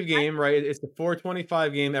Christmas Eve game, right? It's the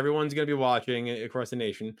 4:25 game. Everyone's going to be watching across the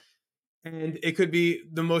nation. And it could be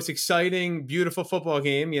the most exciting, beautiful football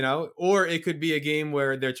game, or it could be a game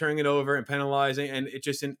where they're turning it over and penalizing, and it's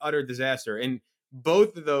just an utter disaster. And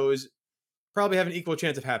both of those probably have an equal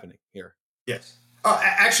chance of happening here. Yes.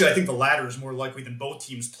 Actually, I think the latter is more likely than both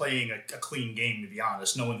teams playing a clean game, to be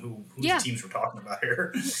honest, knowing who the teams we're talking about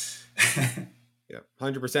here. Yeah,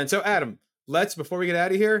 100%. So, Adam, before we get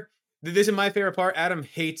out of here, this is my favorite part. Adam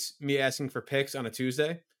hates me asking for picks on a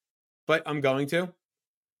Tuesday, but I'm going to.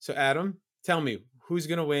 So, Adam, tell me, who's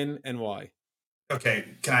going to win and why? Okay,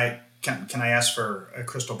 can I ask for a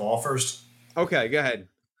crystal ball first? Okay, go ahead.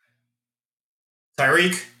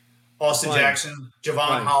 Tyreek, Austin Jackson,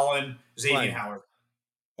 Javon Holland, Xavier Howard.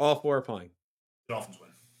 All 4 are playing. Dolphins win.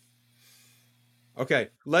 Okay,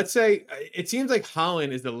 let's say it seems like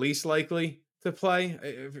Holland is the least likely to play.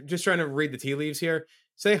 Just trying to read the tea leaves here.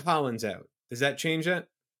 Say Holland's out. Does that change that?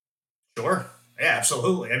 Sure. Yeah,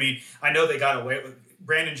 absolutely. I mean, I know they got away with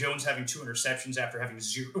Brandon Jones having 2 interceptions after having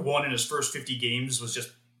 1 in his first 50 games was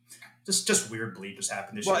just weird bleep has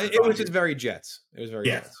happened this year. Well, it was just very Jets. It was very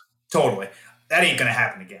Jets. Totally. That ain't going to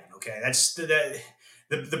happen again, okay? That's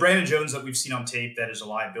the Brandon Jones that we've seen on tape that is a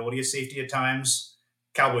liability of safety at times.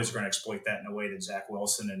 Cowboys are going to exploit that in a way that Zach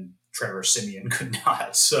Wilson and Trevor Siemian could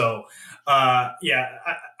not. So,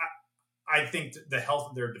 I think the health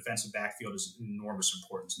of their defensive backfield is of enormous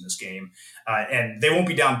importance in this game. And they won't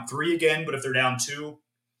be down 3 again, but if they're down 2,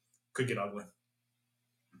 could get ugly.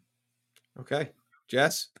 Okay.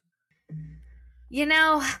 Jess?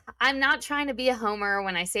 I'm not trying to be a homer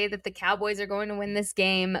when I say that the Cowboys are going to win this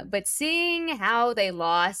game, but seeing how they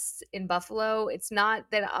lost in Buffalo, it's not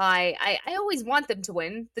that I always want them to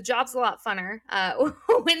win. The job's a lot funner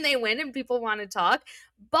when they win and people want to talk,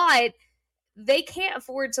 but they can't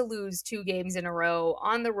afford to lose 2 games in a row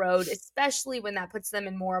on the road, especially when that puts them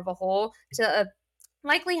in more of a hole to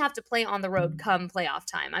likely have to play on the road come playoff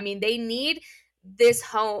time. I mean, they need this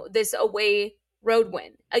away road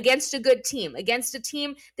win against a good team, against a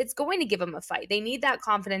team that's going to give them a fight. They need that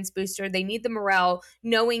confidence booster. They need the morale,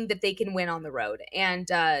 knowing that they can win on the road. And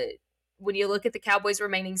when you look at the Cowboys'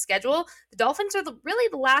 remaining schedule, the Dolphins are really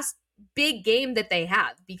the last big game that they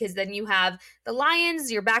have, because then you have the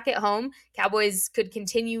Lions, you're back at home. Cowboys could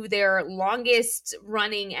continue their longest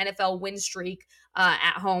running NFL win streak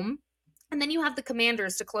at home. And then you have the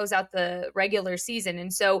Commanders to close out the regular season.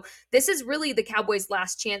 And so this is really the Cowboys'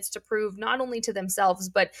 last chance to prove not only to themselves,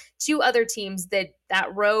 but to other teams that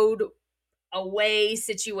road away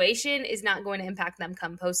situation is not going to impact them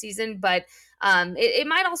come postseason. But it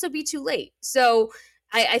might also be too late. So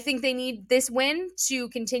I think they need this win to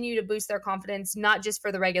continue to boost their confidence, not just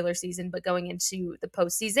for the regular season, but going into the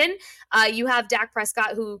postseason. You have Dak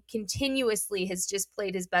Prescott, who continuously has just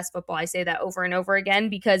played his best football. I say that over and over again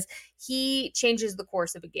because he changes the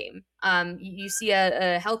course of a game. You see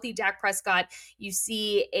a healthy Dak Prescott. You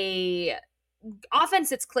see a offense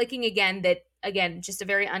that's clicking again, just a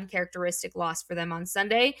very uncharacteristic loss for them on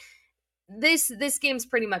Sunday. This game's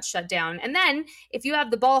pretty much shut down. And then if you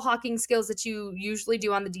have the ball hawking skills that you usually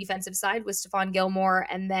do on the defensive side with Stephon Gilmore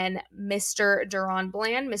and then Mr. Deron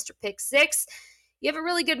Bland, Mr. Pick 6, you have a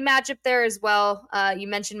really good matchup there as well. You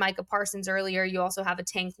mentioned Micah Parsons earlier. You also have a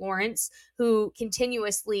Tank Lawrence who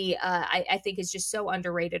continuously, I think, is just so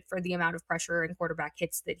underrated for the amount of pressure and quarterback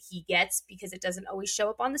hits that he gets because it doesn't always show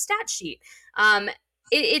up on the stat sheet.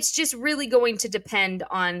 It's just really going to depend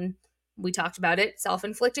on, we talked about it,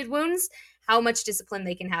 self-inflicted wounds, how much discipline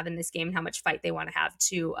they can have in this game, and how much fight they want to have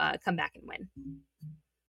to come back and win.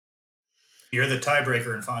 You're the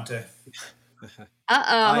tiebreaker, Infante.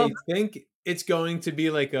 I think it's going to be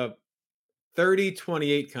like a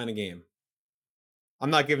 30-28 kind of game.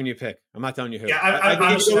 I'm not giving you a pick. I'm not telling you who. Yeah, I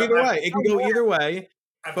think it can go either way. It can go either way.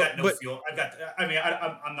 I've got no feel.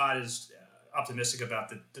 I'm not as optimistic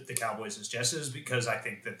about the Cowboys as Jess is, because I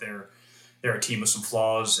think that they're a team with some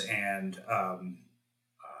flaws, and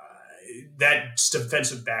that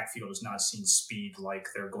defensive backfield has not seen speed like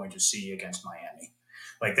they're going to see against Miami.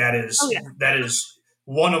 Like that is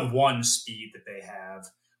one of one speed that they have,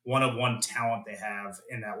 one of one talent they have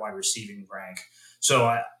in that wide receiving rank.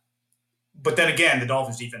 So, but then again, the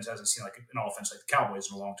Dolphins defense hasn't seen like an offense like the Cowboys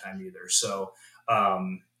in a long time either. So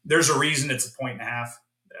there's a reason it's 1.5.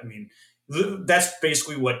 I mean, that's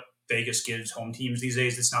basically what Vegas gives home teams these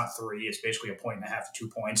days. It's not 3. It's basically 1.5 to 2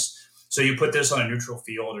 points. So you put this on a neutral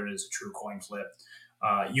field and it is a true coin flip.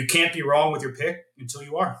 You can't be wrong with your pick until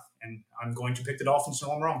you are. And I'm going to pick the Dolphins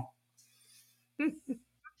until I'm wrong.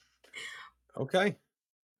 Okay.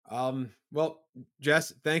 Well,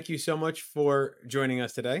 Jess, thank you so much for joining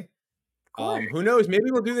us today. Who knows?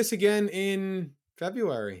 Maybe we'll do this again in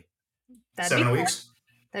February. 7 weeks.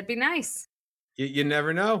 That'd be nice. You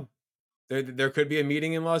never know. There could be a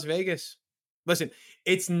meeting in Las Vegas. Listen,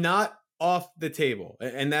 it's not off the table.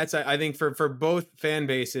 And that's, I think, for both fan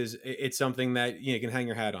bases, it's something that you can hang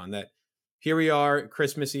your hat on. That here we are,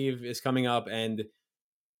 Christmas Eve is coming up, and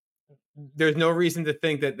there's no reason to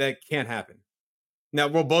think that that can't happen. Now,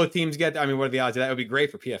 will both teams get, I mean, what are the odds of that? It would be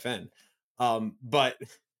great for PFN. But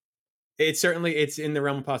it's in the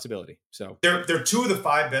realm of possibility. So they're 2 of the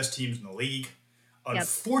 5 best teams in the league.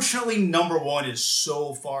 Unfortunately, number 1 is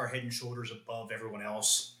so far head and shoulders above everyone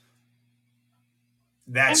else.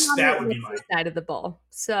 That would be my side of the ball.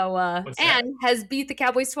 So and has beat the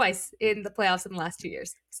Cowboys twice in the playoffs in the last 2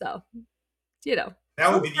 years. So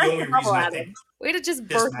that would be the only reason I think. Way to just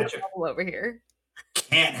burst the bubble over here.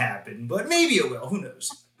 Can't happen, but maybe it will. Who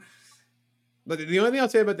knows? But the only thing I'll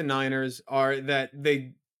say about the Niners are that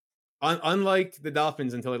they, unlike the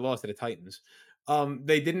Dolphins until they lost to the Titans,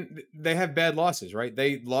 they have bad losses, right?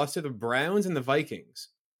 They lost to the Browns and the Vikings.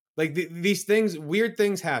 Like these things, weird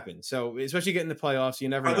things happen. So especially getting the playoffs, you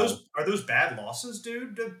never know. Are those bad losses,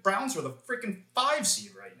 dude? The Browns are the freaking 5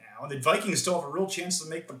 seed right now, and the Vikings still have a real chance to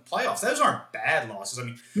make the playoffs. Those aren't bad losses. I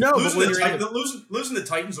mean, no, losing the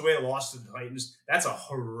Titans the way they lost to the Titans, that's a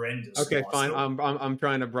horrendous loss. Okay, fine. I'm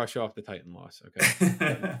trying to brush off the Titan loss. Okay,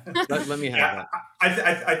 let me have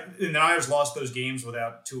that. The Niners lost those games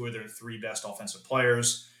without 2 of their 3 best offensive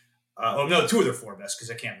players. 2 of their 4 best,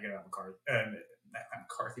 because I can't forget about McCarthy.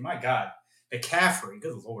 My God. McCaffrey.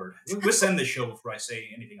 Good Lord. Let's end the show before I say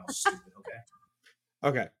anything else stupid, okay?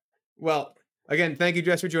 Okay. Well, again, thank you,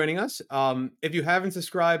 Jess, for joining us. If you haven't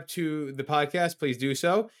subscribed to the podcast, please do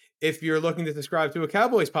so. If you're looking to subscribe to a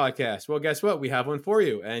Cowboys podcast, well, guess what? We have one for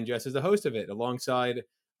you. And Jess is the host of it alongside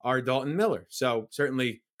our Dalton Miller. So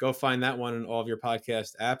certainly go find that one on all of your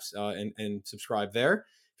podcast apps and subscribe there.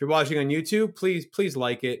 If you're watching on YouTube, please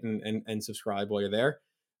like it and subscribe while you're there.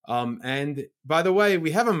 And by the way,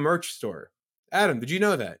 we have a merch store. Adam, did you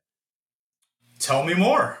know that? Tell me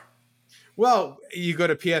more. Well, you go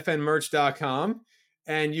to pfnmerch.com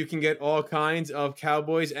and you can get all kinds of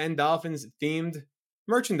Cowboys and Dolphins themed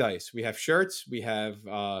merchandise. We have shirts, we have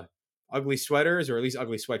ugly sweaters, or at least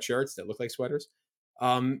ugly sweatshirts that look like sweaters.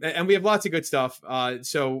 And we have lots of good stuff.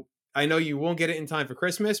 So I know you won't get it in time for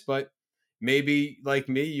Christmas, but maybe like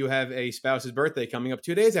me, you have a spouse's birthday coming up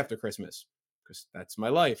 2 days after Christmas, because that's my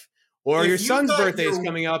life. Or your son's birthday is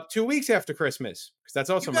coming up 2 weeks after Christmas, because that's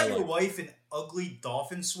also my life. You got your wife an ugly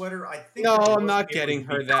dolphin sweater? I think. No, I'm not getting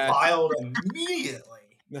her that. Filed immediately.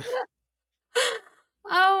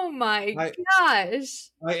 Oh my gosh.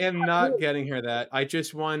 I am not getting her that. I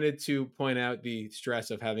just wanted to point out the stress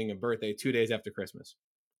of having a birthday 2 days after Christmas,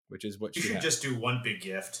 which is what you she should has. Just do one big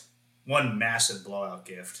gift, one massive blowout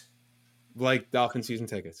gift, like Dolphin season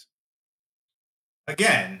tickets.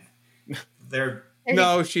 Again, they're.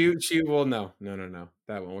 No, she will no.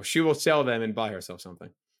 That one. She will sell them and buy herself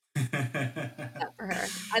something. That for her.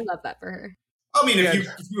 I love that for her. I mean,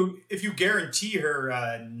 if you guarantee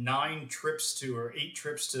her 9 trips or 8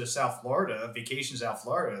 trips to South Florida, vacation South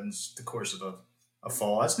Florida in the course of a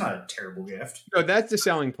fall, that's not a terrible gift. No, that's the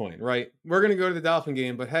selling point, right? We're going to go to the Dolphin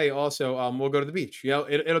game, but hey, also we'll go to the beach.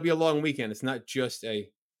 It'll be a long weekend. It's not just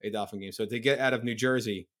a Dolphin game. So to get out of New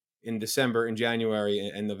Jersey in December, in January,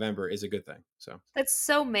 and November is a good thing. So that's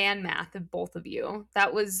so man math of both of you.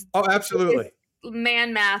 That was absolutely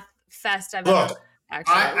man math fest I've ever.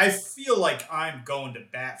 Actually, I feel like I'm going to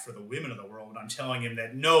bat for the women of the world when I'm telling him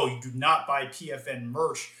that no, you do not buy PFN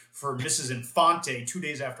merch for Mrs. Infante 2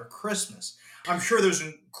 days after Christmas. I'm sure there's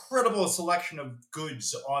an incredible selection of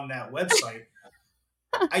goods on that website.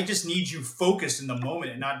 I just need you focused in the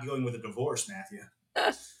moment and not dealing with a divorce, Matthew.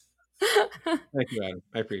 Thank you, Adam.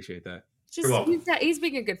 I appreciate that. He's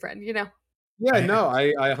being a good friend, Yeah, no,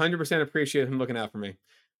 I 100% appreciate him looking out for me.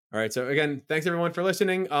 All right, so again, thanks everyone for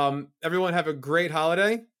listening. Everyone have a great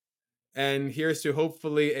holiday, and here's to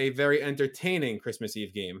hopefully a very entertaining Christmas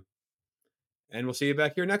Eve game And we'll see you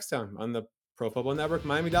back here next time on the Pro Football Network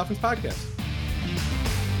Miami Dolphins podcast.